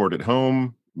 Do you record at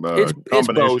home? It's both.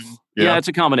 Combination? Yeah, Yeah. it's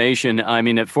a combination. I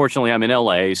mean, fortunately, I'm in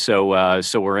LA, so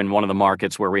we're in one of the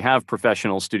markets where we have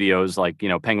professional studios. Like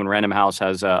Penguin Random House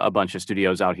has a bunch of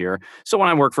studios out here. So when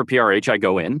I work for PRH, I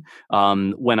go in.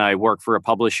 When I work for a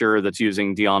publisher that's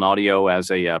using Dion Audio as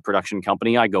a production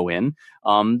company, I go in.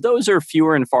 Those are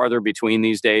fewer and farther between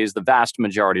these days. The vast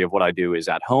majority of what I do is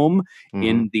at home Hmm.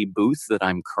 in the booth that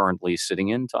I'm currently sitting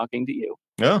in, talking to you.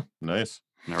 Yeah. Nice.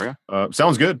 There we are.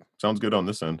 Sounds good. Sounds good on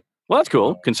this end. Well, that's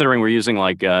cool. Considering we're using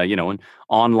like an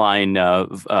online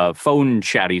phone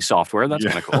chatty software, that's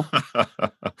Yeah. kind of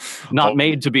cool. Not Oh,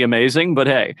 made to be amazing, but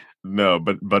hey, no,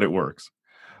 but it works.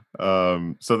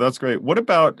 So that's great. What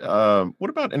about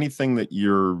anything that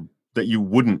you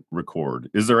wouldn't record?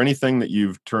 Is there anything that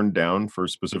you've turned down for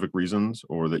specific reasons,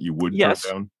 or that you would turn yes,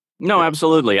 down? no, Yeah.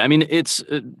 absolutely. I mean, it's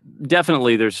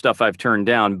definitely there's stuff I've turned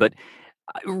down, but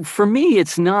for me,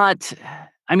 it's not.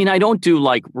 I mean, I don't do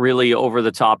like really over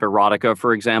the top erotica,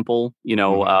 for example.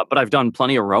 Mhm. But I've done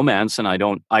plenty of romance, and I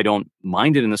don't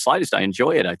mind it in the slightest. I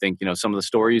enjoy it. I think some of the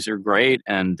stories are great,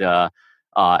 and I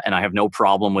have no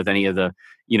problem with any of the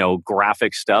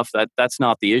graphic stuff. That's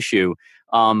not the issue.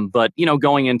 But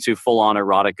going into full on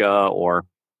erotica or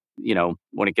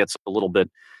when it gets a little bit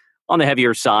on the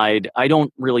heavier side. I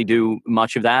don't really do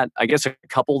much of that. I guess a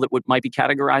couple that might be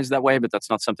categorized that way, but that's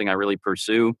not something I really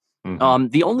pursue. Mhm.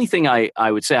 The only thing I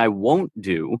would say I won't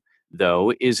do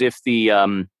though is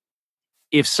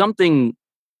if something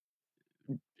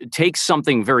takes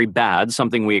something very bad,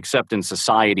 something we accept in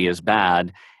society as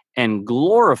bad, and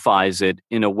glorifies it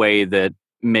in a way that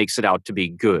makes it out to be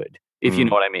good, if you know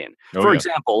Mm. what I mean. Oh For yeah.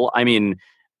 example, I mean,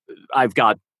 I've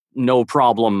got no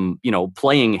problem,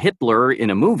 playing Hitler in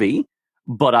a movie,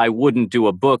 but I wouldn't do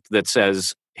a book that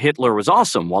says Hitler was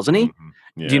awesome, wasn't he? Mhm.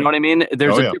 Do you know Yeah. what I mean?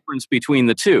 There's Oh, a yeah. difference between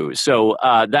the two. So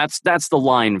that's the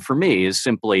line for me. Is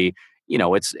simply,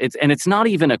 it's not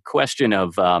even a question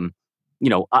of,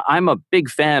 I'm a big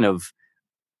fan of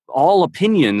all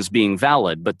opinions being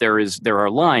valid, but there are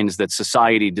lines that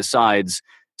society decides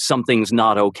something's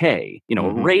not okay.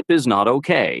 Hmm. Rape is not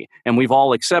okay, and we've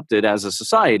all accepted as a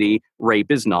society rape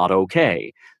is not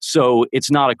okay. So it's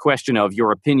not a question of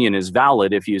your opinion is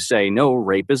valid if you say no,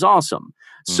 rape is awesome.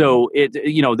 Hmm. So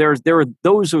there are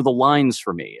those are the lines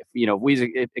for me. If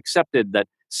we accepted that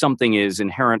something is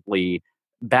inherently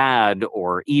bad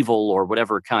or evil or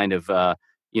whatever kind of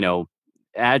you know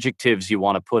adjectives you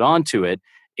want to put onto it,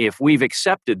 if we've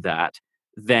accepted that,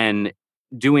 then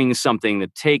doing something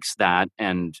that takes that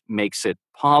and makes it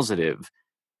positive,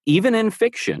 even in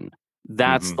fiction,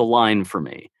 that's Hmm. the line for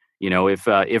me.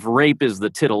 If rape is the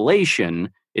titillation,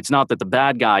 it's not that the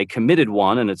bad guy committed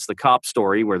one and it's the cop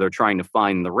story where they're trying to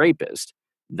find the rapist.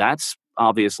 That's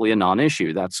obviously a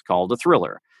non-issue. That's called a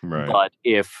thriller. Right. But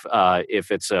if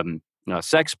it's a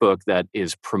sex book that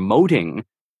is promoting,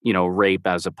 rape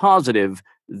as a positive,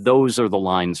 those are the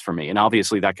lines for me. And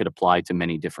obviously, that could apply to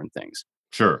many different things.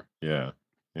 Sure. Yeah.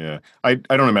 Yeah. I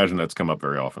don't imagine that's come up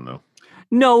very often, though.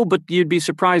 No, but you'd be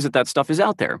surprised that that stuff is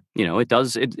out there. It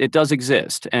does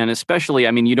exist, and especially,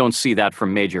 I mean, you don't see that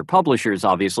from major publishers,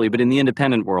 obviously, but in the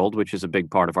independent world, which is a big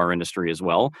part of our industry as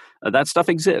well, that stuff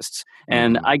exists.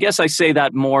 And Hmm. I guess I say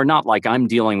that more not like I'm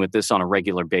dealing with this on a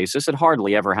regular basis. It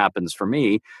hardly ever happens for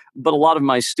me, but a lot of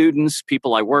my students,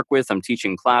 people I work with, I'm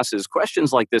teaching classes,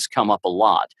 questions like this come up a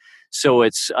lot. So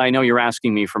I know you're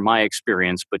asking me from my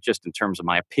experience, but just in terms of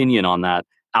my opinion on that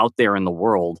out there in the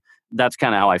world, that's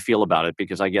kind of how I feel about it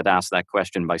because I get asked that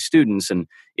question by students. And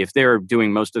if they're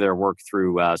doing most of their work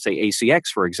through, say, ACX,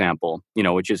 for example,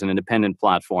 which is an independent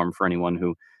platform for anyone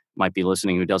who might be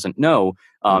listening who doesn't know,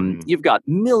 Hmm. you've got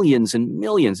millions and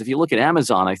millions. If you look at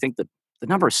Amazon, I think the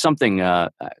number is something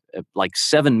like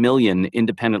 7 million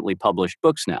independently published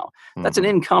books now. That's an Hmm.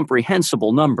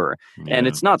 incomprehensible number. And Yeah.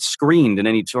 it's not screened in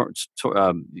any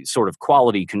sort of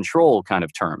quality control kind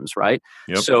of terms, right?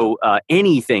 Yep. So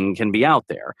anything can be out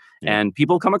there. Yep. And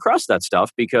people come across that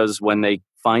stuff because when they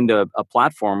find a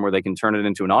platform where they can turn it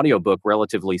into an audiobook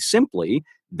relatively simply,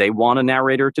 they want a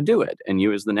narrator to do it. And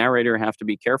you, as the narrator, have to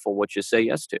be careful what you say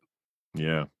yes to.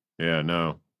 Yeah. Yeah.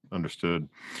 No. Understood.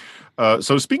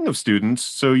 So speaking of students,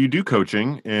 so you do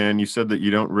coaching, and you said that you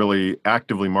don't really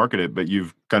actively market it, but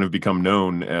you've kind of become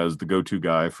known as the go-to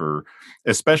guy for,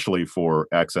 especially for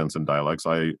accents and dialects.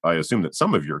 I assume that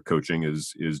some of your coaching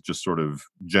is just sort of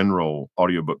general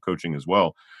audiobook coaching as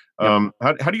well. Yep.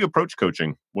 How do you approach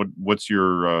coaching? What's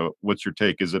your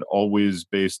take? Is it always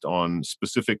based on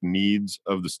specific needs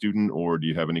of the student, or do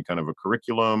you have any kind of a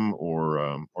curriculum,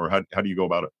 or how do you go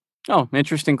about it? Oh,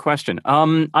 interesting question.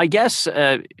 I guess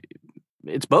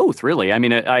it's both, really. I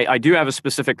mean, I do have a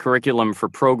specific curriculum for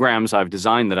programs I've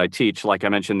designed that I teach. Like I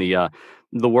mentioned,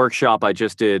 the workshop I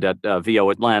just did at VO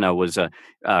Atlanta was a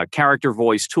character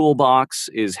voice toolbox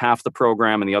is half the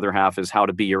program, and the other half is how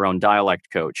to be your own dialect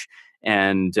coach.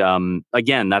 And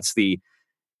again, that's the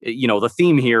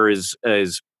theme here is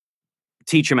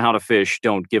teach them how to fish,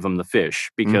 don't give them the fish.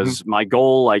 Hmm. Because my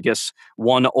goal, I guess,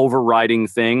 one overriding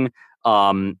thing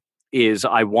um, is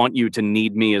I want you to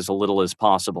need me as a little as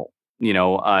possible.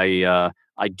 I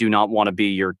do not want to be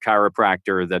your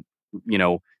chiropractor that you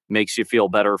know makes you feel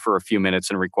better for a few minutes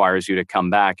and requires you to come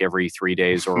back every 3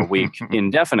 days or a week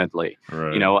indefinitely.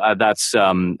 Right. That's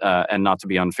and not to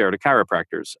be unfair to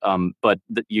chiropractors, but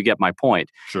you get my point.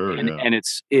 Sure. And Yeah. and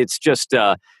it's just.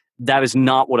 That is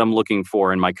not what I'm looking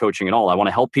for in my coaching at all. I want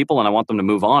to help people and I want them to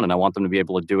move on and I want them to be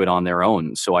able to do it on their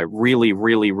own. So I really,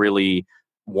 really, really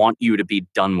want you to be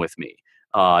done with me,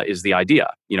 is the idea.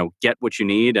 Get what you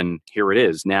need and here it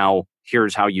is. Now,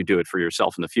 here's how you do it for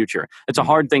yourself in the future. It's a Mhm.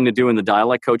 hard thing to do in the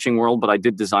dialect coaching world, but I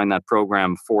did design that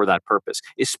program for that purpose,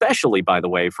 especially, by the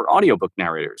way, for audiobook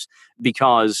narrators,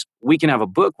 because we can have a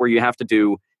book where you have to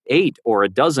do 8 or a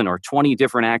dozen or 20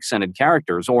 different accented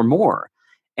characters or more.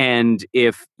 And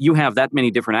if you have that many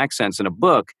different accents in a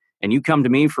book and you come to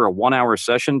me for a 1 hour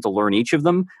session to learn each of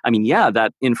them, I mean, yeah,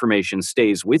 that information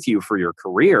stays with you for your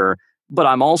career, but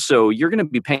you're going to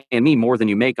be paying me more than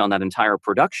you make on that entire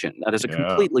production. That is a Yeah.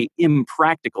 completely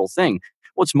impractical thing.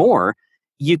 What's more,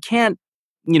 you can't,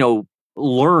 you know,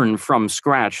 learn from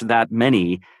scratch that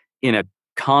many in a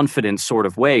confident sort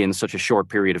of way in such a short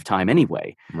period of time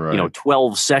anyway. Right.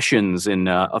 12 sessions in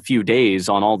a few days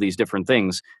on all these different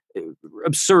things, uh,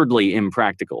 absurdly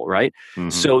impractical, right?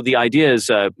 Mhm. So the idea is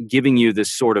giving you this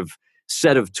sort of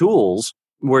set of tools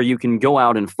where you can go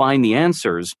out and find the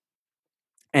answers.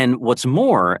 And what's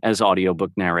more, as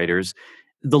audiobook narrators,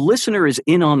 the listener is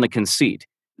in on the conceit.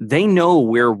 They know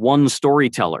we're one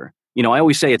storyteller. I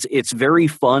always say it's very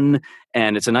fun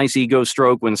and it's a nice ego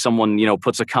stroke when someone,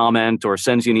 puts a comment or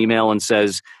sends you an email and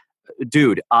says,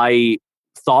 dude, I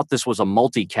thought this was a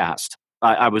multicast.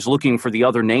 I was looking for the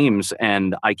other names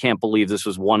and I can't believe this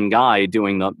was one guy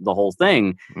doing the whole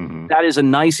thing. Mm-hmm. That is a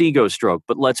nice ego stroke,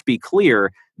 but let's be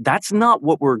clear, that's not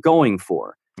what we're going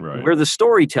for. Right. We're the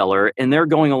storyteller and they're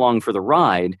going along for the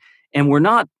ride. And we're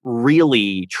not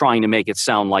really trying to make it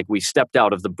sound like we stepped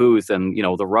out of the booth and,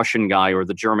 the Russian guy or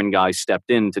the German guy stepped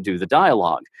in to do the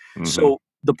dialogue. Mm-hmm. So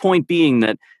the point being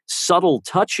that subtle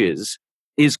touches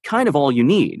is kind of all you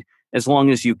need, as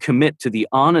long as you commit to the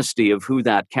honesty of who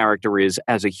that character is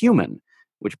as a human.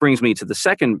 Which brings me to the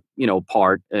second,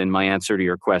 part in my answer to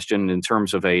your question in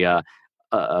terms of an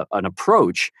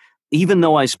approach. Even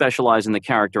though I specialize in the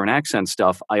character and accent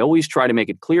stuff, I always try to make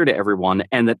it clear to everyone,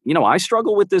 and that, I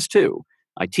struggle with this too.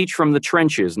 I teach from the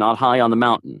trenches, not high on the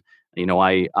mountain.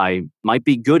 I might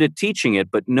be good at teaching it,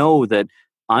 but know that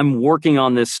I'm working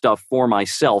on this stuff for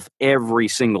myself every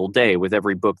single day with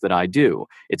every book that I do.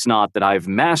 It's not that I've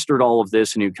mastered all of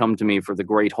this and you come to me for the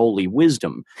great holy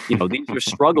wisdom. These are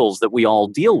struggles that we all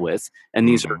deal with, and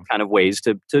these are kind of ways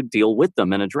to deal with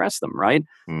them and address them, right?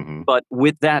 Mm-hmm. But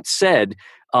with that said,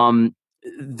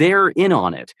 they're in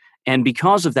on it. And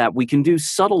because of that, we can do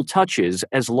subtle touches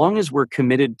as long as we're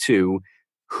committed to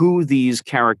who these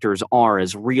characters are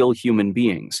as real human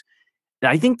beings.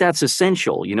 I think that's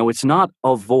essential. It's not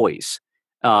a voice.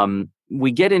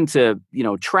 We get into,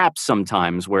 traps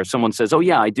sometimes where someone says, "Oh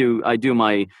yeah, I do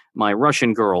my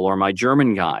Russian girl or my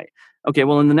German guy." Okay,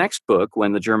 well in the next book,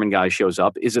 when the German guy shows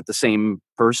up, is it the same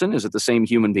person? Is it the same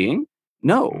human being?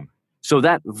 No. So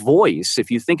that voice, if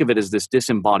you think of it as this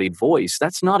disembodied voice,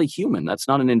 that's not a human. That's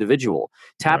not an individual.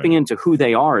 Tapping Right. into who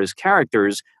they are as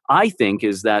characters, I think,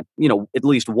 is that, at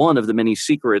least one of the many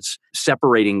secrets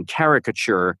separating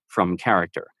caricature from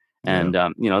character. And,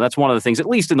 that's one of the things, at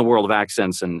least in the world of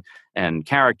accents and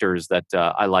characters, that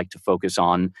I like to focus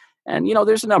on. And,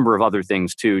 there's a number of other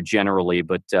things too, generally,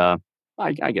 but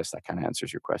I guess that kind of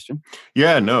answers your question.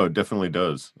 Yeah, no, it definitely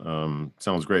does.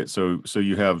 Sounds great. So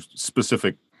you have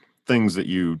specific things that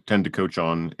you tend to coach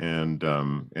on,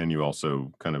 and you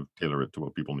also kind of tailor it to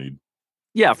what people need.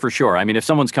 Yeah, for sure. I mean, if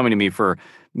someone's coming to me for,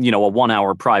 a 1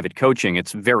 hour private coaching,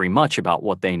 it's very much about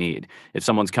what they need. If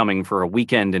someone's coming for a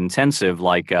weekend intensive,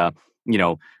 like,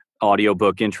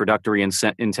 audiobook introductory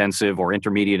intensive or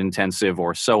intermediate intensive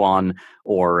or so on,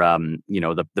 or,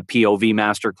 the POV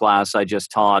masterclass I just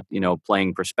taught,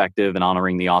 playing perspective and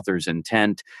honoring the author's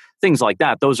intent, things like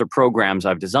that. Those are programs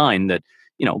I've designed that,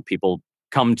 people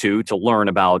come to learn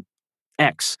about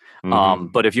X. Mm-hmm.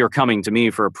 But if you're coming to me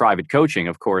for a private coaching,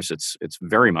 of course, it's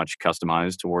very much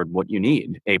customized toward what you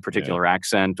need, a particular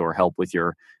accent or help with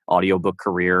your audiobook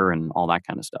career and all that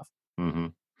kind of stuff. Mm-hmm.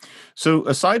 So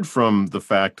aside from the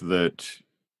fact that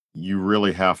you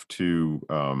really have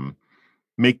to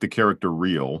make the character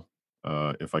real,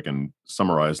 if I can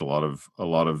summarize a lot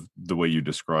of the way you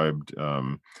described,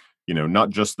 not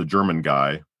just the German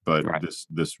guy, but Right.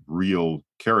 this real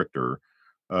character.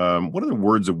 What other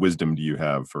words of wisdom do you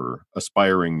have for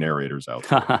aspiring narrators out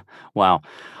there? Wow.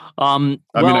 I mean,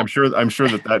 I'm Well, sure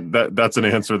that's an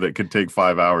answer that could take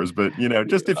 5 hours, but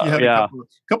just if you had a yeah.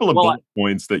 couple of Well, bullet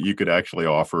points that you could actually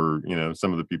offer,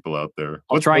 some of the people out there.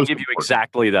 I'll What's try and most give you important?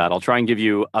 exactly that. I'll try and give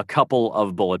you a couple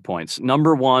of bullet points.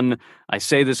 Number one, I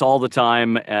say this all the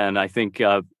time, and I think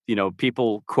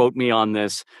people quote me on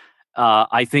this.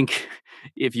 I think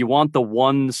if you want the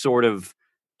one sort of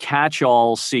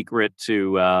catch-all secret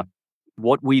to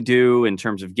what we do in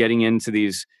terms of getting into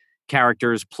these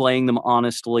characters, playing them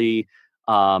honestly,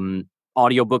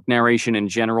 audiobook narration in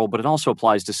general, but it also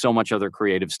applies to so much other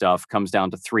creative stuff, comes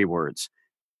down to 3 words: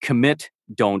 commit,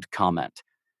 don't comment.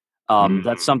 That's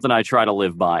Mm, something I try to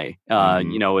live by.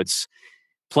 mhm. It's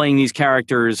playing these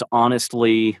characters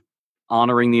honestly,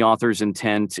 honoring the author's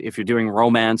intent. If you're doing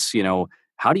romance,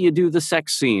 how do you do the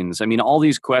sex scenes? I mean, all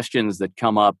these questions that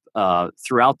come up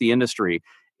throughout the industry,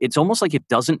 it's almost like it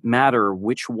doesn't matter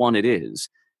which one it is.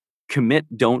 Commit,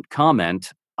 don't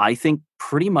comment, I think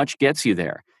pretty much gets you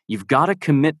there. You've got to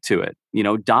commit to it,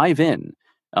 dive in.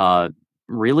 Uh,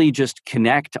 really just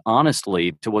connect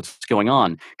honestly to what's going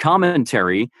on.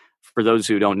 Commentary, for those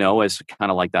who don't know, is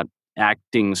kind of like that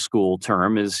acting school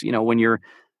term, is, when you're,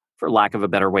 for lack of a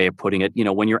better way of putting it,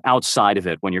 when you're outside of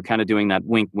it, when you're kind of doing that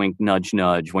wink, wink, nudge,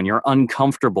 nudge, when you're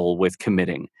uncomfortable with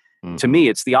committing. To Mhm. me,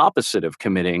 it's the opposite of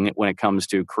committing when it comes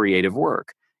to creative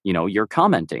work. You're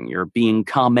commenting, you're being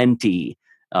commenty,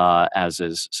 as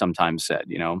is sometimes said,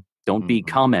 don't be Mhm.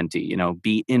 commenty,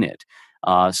 be in it.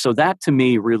 So that to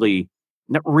me really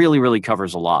That really, really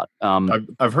covers a lot.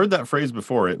 I've heard that phrase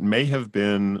before. It may have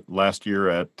been last year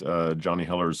at Johnny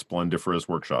Heller's Splendiferous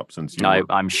workshop. Since I'm you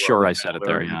were on sure the I said panel it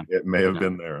there, there. Yeah. it may have Yeah.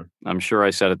 been there. I'm sure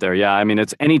I said it there. Yeah. I mean,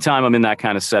 it's anytime I'm in that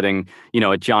kind of setting,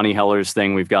 at Johnny Heller's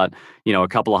thing, we've got, a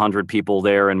couple of hundred people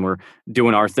there and we're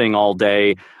doing our thing all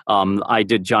day. I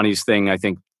did Johnny's thing, I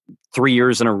think, 3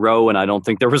 years in a row, and I don't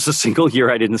think there was a single year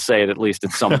I didn't say it at least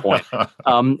at some point.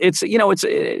 It's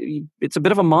a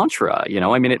bit of a mantra.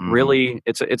 I mean, it Mhm. really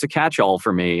it's a catch-all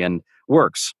for me and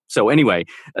works. So anyway,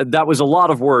 that was a lot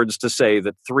of words to say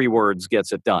that 3 words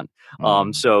gets it done.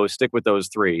 Mhm. So stick with those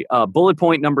 3. Bullet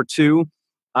point number 2,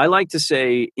 I like to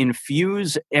say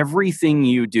infuse everything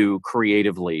you do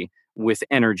creatively with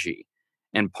energy.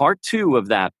 And part 2 of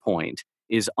that point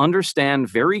is understand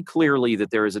very clearly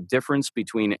that there is a difference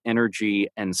between energy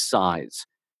and size.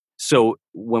 So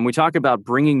when we talk about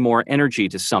bringing more energy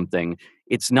to something,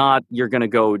 it's not you're going to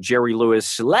go Jerry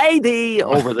Lewis lady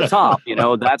over the top.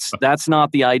 That's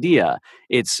not the idea.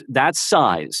 It's that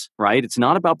size, right? It's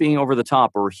not about being over the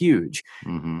top or huge.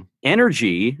 Mhm.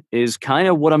 Energy is kind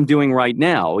of what I'm doing right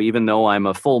now, even though I'm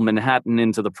a full Manhattan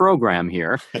into the program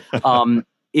here. Um,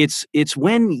 it's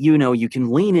when you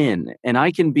can lean in, and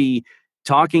I can be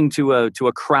talking to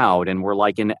a crowd, and we're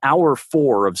like in hour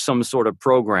 4 of some sort of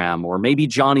program, or maybe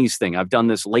Johnny's thing. I've done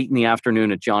this late in the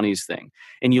afternoon at Johnny's thing,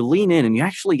 and you lean in, and you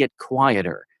actually get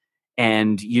quieter,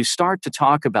 and you start to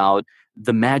talk about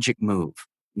the magic move.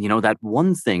 That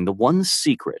one thing, the one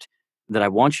secret that I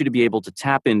want you to be able to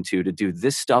tap into to do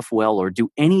this stuff well or do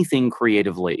anything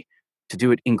creatively, to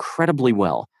do it incredibly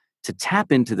well, to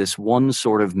tap into this one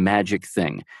sort of magic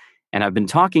thing. And I've been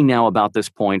talking now about this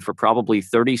point for probably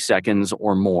 30 seconds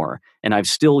or more, and I've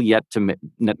still yet to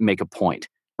make a point,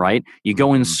 right? You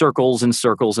go in Mhm. circles and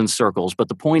circles and circles, but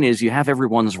the point is you have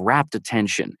everyone's rapt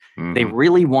attention. They Mhm.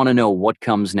 really want to know what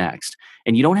comes next.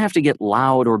 And you don't have to get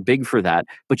loud or big for that,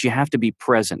 but you have to be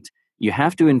present. You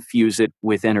have to infuse it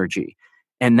with energy.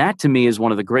 And that to me is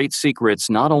one of the great secrets,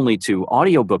 not only to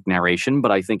audiobook narration,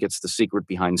 but I think it's the secret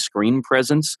behind screen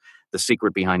presence, the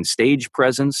secret behind stage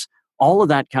presence, all of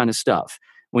that kind of stuff.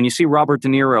 When you see Robert De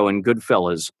Niro in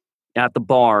Goodfellas at the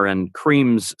bar and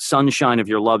Cream's Sunshine of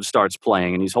Your Love starts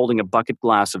playing and he's holding a bucket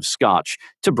glass of scotch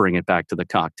to bring it back to the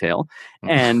cocktail.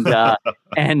 And,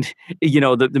 and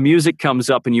the music comes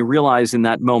up and you realize in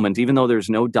that moment, even though there's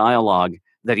no dialogue,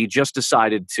 that he just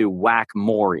decided to whack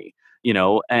Maury,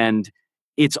 and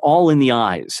it's all in the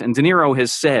eyes. And De Niro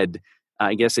has said,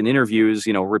 I guess in interviews,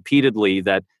 repeatedly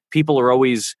that people are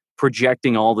always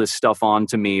projecting all this stuff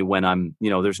onto me when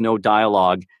there's no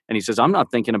dialogue. And he says, I'm not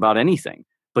thinking about anything,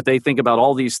 but they think about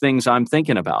all these things I'm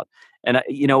thinking about. And,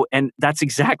 and that's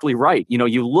exactly right.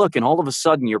 You look and all of a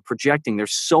sudden you're projecting,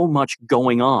 there's so much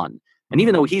going on. And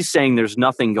even though he's saying there's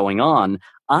nothing going on,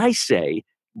 I say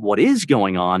what is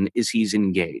going on is he's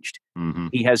engaged. Mhm.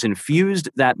 He has infused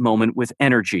that moment with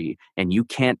energy, and you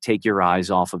can't take your eyes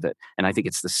off of it. And I think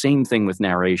it's the same thing with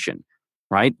narration,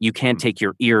 right? You can't take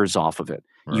your ears off of it.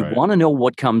 You Right. want to know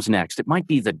what comes next. It might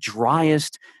be the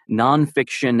driest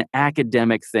nonfiction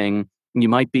academic thing. You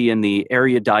might be in the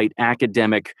erudite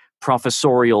academic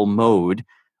professorial mode.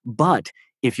 But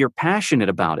if you're passionate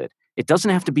about it, it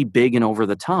doesn't have to be big and over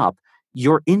the top.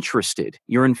 You're interested,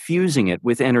 you're infusing it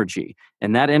with energy,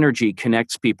 and that energy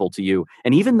connects people to you.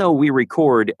 And even though we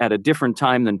record at a different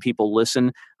time than people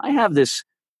listen, I have this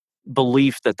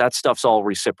belief that that stuff's all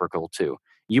reciprocal too.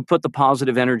 You put the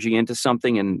positive energy into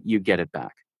something and you get it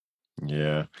back.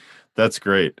 Yeah, that's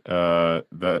great.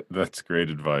 That's great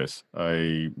advice.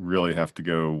 I really have to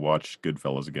go watch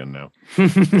Goodfellas again now.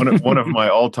 One of my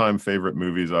all-time favorite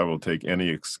movies. I will take any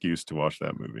excuse to watch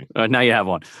that movie. Now you have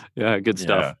one. Yeah, good Yeah,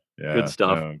 stuff. Good yeah,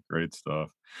 stuff. no, great stuff.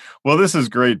 Well, this is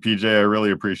great, PJ. I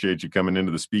really appreciate you coming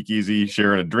into the speakeasy,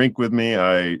 sharing a drink with me.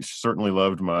 I certainly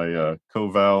loved my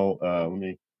Koval.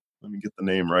 Let me get the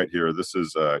name right here. This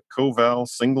is Koval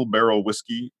Single Barrel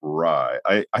Whiskey Rye.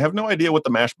 I have no idea what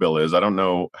the mash bill is. I don't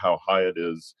know how high it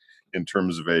is in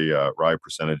terms of a rye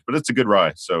percentage, but it's a good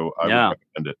rye, so I would Yeah.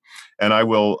 recommend it. And I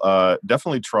will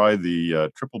definitely try the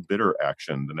triple bitter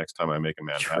action the next time I make a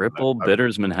Manhattan. Triple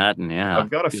bitters Manhattan. Yeah. I've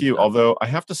got a Good few, stuff. although I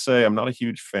have to say I'm not a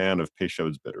huge fan of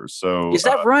Peychaud's bitters. So, Is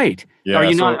that right? Are yeah,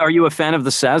 you not? so Are you a fan of the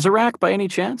Sazerac by any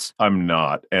chance? I'm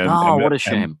not, and Oh, and what that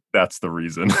a and shame. that's the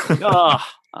reason. Ugh.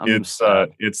 I'm sad.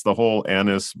 It's the whole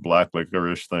anise black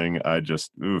licorice thing. I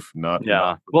just not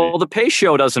Yeah. for me. Well, the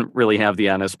Peychaud doesn't really have the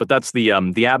anise, but that's the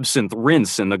absinthe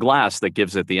rinse in the glass that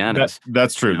gives it the anise.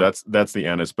 That's You true. know? That's the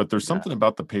anise, but there's Yeah. something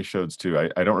about the Peychauds too.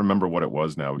 I don't remember what it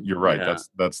was now. You're right. Yeah.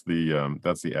 That's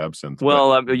the absinthe. But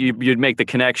Well, you'd make the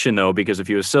connection though, because if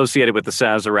you associate it with the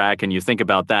Sazerac and you think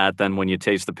about that, then when you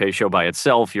taste the Peychaud by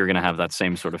itself, you're going to have that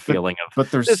same sort of but feeling of but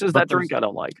this there's is but that there's drink I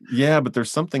don't like. yeah, but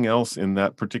there's something else in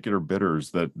that particular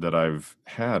bitters that I've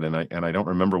had, and I don't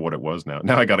remember what it was now.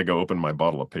 Now I got to go open my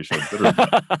bottle of Peychaud bitters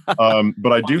again.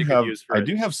 But I Find do a good have use for I it.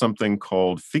 do have something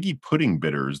called figgy pudding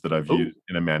bitters that I've Oh, used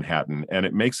in a Manhattan, and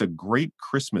it makes a great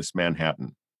Christmas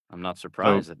Manhattan. I'm not So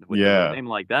surprised with a yeah. name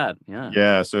like that. Yeah.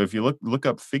 Yeah, so if you look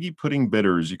up figgy pudding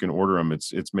bitters, you can order them.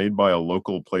 It's made by a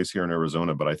local place here in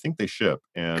Arizona, but I think they ship,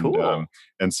 Cool.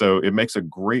 and so it makes a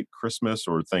great Christmas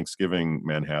or Thanksgiving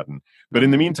Manhattan. But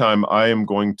in the Nice. meantime, I'm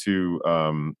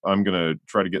gonna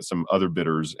try to get some other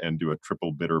bitters and do a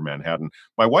triple bitter Manhattan.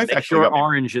 My wife Make actually sure got me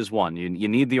orange is one. You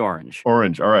need the orange.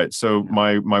 orange. All right, so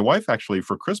Yeah. my wife actually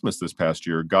for Christmas this past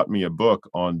year got me a book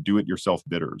on do-it-yourself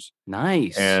bitters.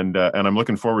 Nice. And I'm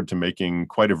looking forward to making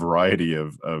quite a variety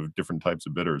of different types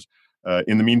of bitters.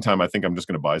 In the meantime, I think I'm just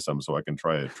gonna buy some so I can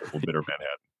try a triple bitter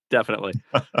Definitely.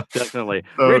 Definitely.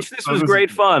 So Rich, this so was this is great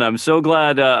fun. I'm so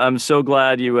glad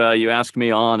you asked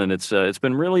me on, and it's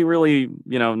been really, really,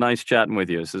 nice chatting with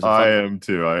you. This is a I fun am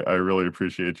too. I really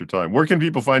appreciate your time. Where can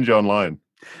people find you online?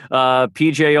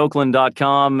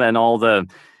 pjochlan.com and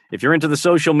if you're into the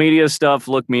social media stuff,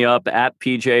 look me up at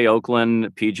pjochlan,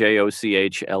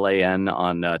 PJOCHLAN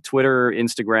on Twitter,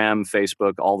 Instagram,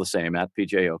 Facebook, all the same at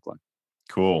pjochlan.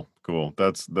 Cool.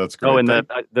 That's Oh, great. and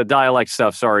the dialect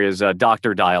stuff, sorry, is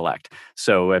Dr. Dialect.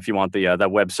 So if you want that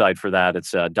website for that,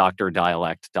 it's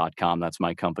drdialect.com. That's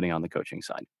my company on the coaching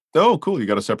side. Oh, cool. You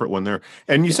got a separate one there.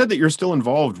 And you Yeah. said that you're still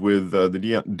involved with the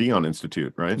Dion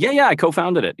Institute, right? Yeah, I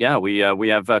co-founded it. Yeah, we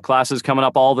have classes coming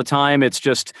up all the time. It's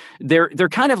just they're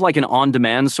kind of like an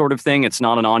on-demand sort of thing. It's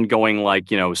not an ongoing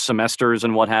semesters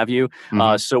and what have you.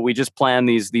 Mhm. So we just plan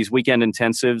these weekend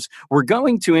intensives. We're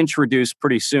going to introduce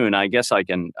pretty soon. I guess I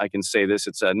can say this.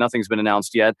 It's nothing's been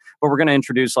announced yet, but we're going to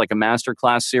introduce like a master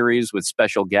class series with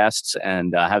special guests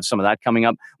and have some of that coming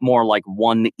up. More like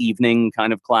one evening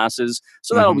kind of classes.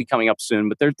 So that'll Mhm. be coming up soon.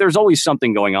 But there's always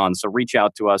something going on. So reach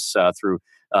out to us through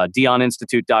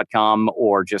dioninstitute.com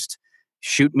or just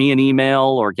shoot me an email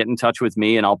or get in touch with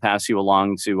me and I'll pass you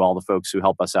along to all the folks who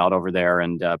help us out over there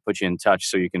and put you in touch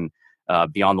so you can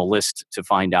be on the list to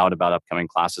find out about upcoming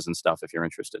classes and stuff if you're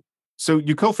interested. So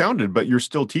you co-founded, but you're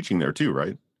still teaching there too,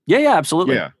 right? Yeah,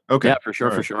 absolutely. Yeah. Okay. Yeah, for All sure,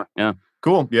 for right. sure. Yeah.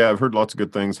 Cool. Yeah, I've heard lots of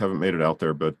good things. Haven't made it out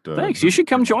there, but Thanks. You should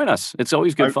come join us. It's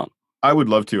always good I fun. I would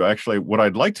love to. Actually, what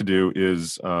I'd like to do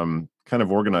is kind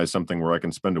of organize something where I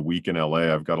can spend a week in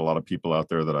LA. I've got a lot of people out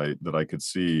there that I could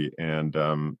see, and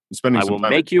spending I some will time.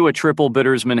 make you a triple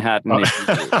bitters Manhattan if you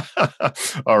do.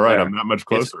 All right, There. I'm that much It's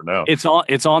closer now.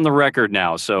 it's on the record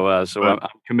now, so But I'm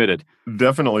committed.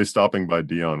 definitely stopping by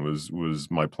Dion was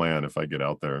my plan if I get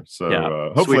out there. So Yeah.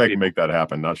 hopefully Sweet I can people. make that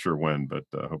happen. Not sure when, but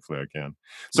hopefully I can. Right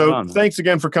So on, man. thanks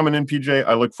again for coming in, PJ.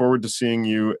 I look forward to seeing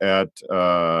you at.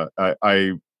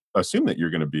 I assume that you're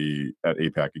going to be at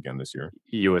APAC again this year.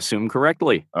 You assume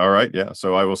correctly. All right, yeah.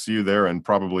 So I will see you there and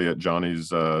probably at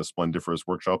Johnny's Splendiferous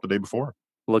workshop the day before.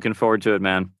 Looking forward to it,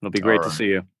 man. It'll be All great to right. see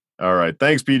you. All right.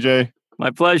 Thanks, PJ.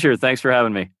 My pleasure. Thanks for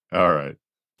having me. All right.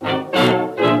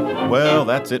 Well,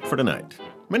 that's it for tonight.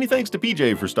 Many thanks to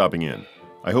PJ for stopping in.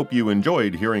 I hope you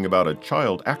enjoyed hearing about a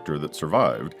child actor that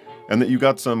survived, and that you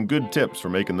got some good tips for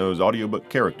making those audiobook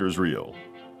characters real.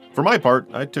 For my part,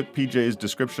 I took PJ's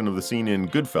description of the scene in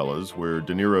Goodfellas, where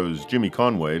De Niro's Jimmy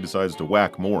Conway decides to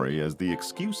whack Maury, as the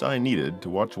excuse I needed to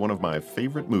watch one of my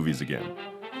favorite movies again.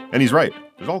 And he's right,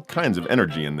 there's all kinds of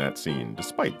energy in that scene,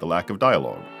 despite the lack of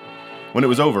dialogue. When it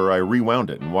was over, I rewound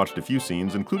it and watched a few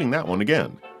scenes, including that one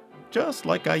again. Just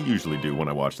like I usually do when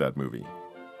I watch that movie.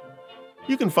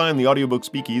 You can find the audiobook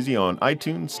Speakeasy on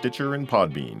iTunes, Stitcher, and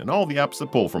Podbean, and all the apps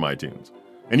that pull from iTunes.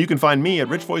 And you can find me at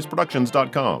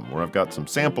richvoiceproductions.com, where I've got some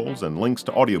samples and links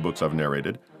to audiobooks I've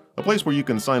narrated, a place where you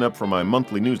can sign up for my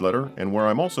monthly newsletter, and where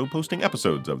I'm also posting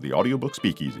episodes of the audiobook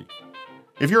Speakeasy.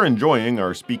 If you're enjoying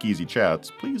our Speakeasy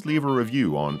chats, please leave a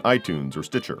review on iTunes or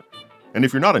Stitcher. And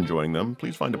if you're not enjoying them,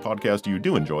 please find a podcast you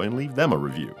do enjoy and leave them a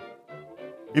review.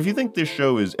 If you think this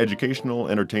show is educational,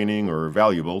 entertaining, or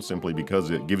valuable simply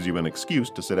because it gives you an excuse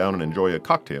to sit down and enjoy a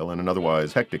cocktail in an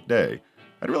otherwise hectic day,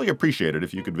 I'd really appreciate it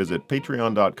if you could visit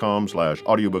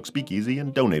patreon.com/audiobookspeakeasy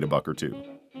and donate $1 or $2.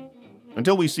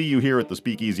 Until we see you here at the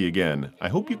Speakeasy again, I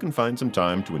hope you can find some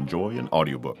time to enjoy an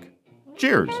audiobook.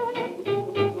 Cheers!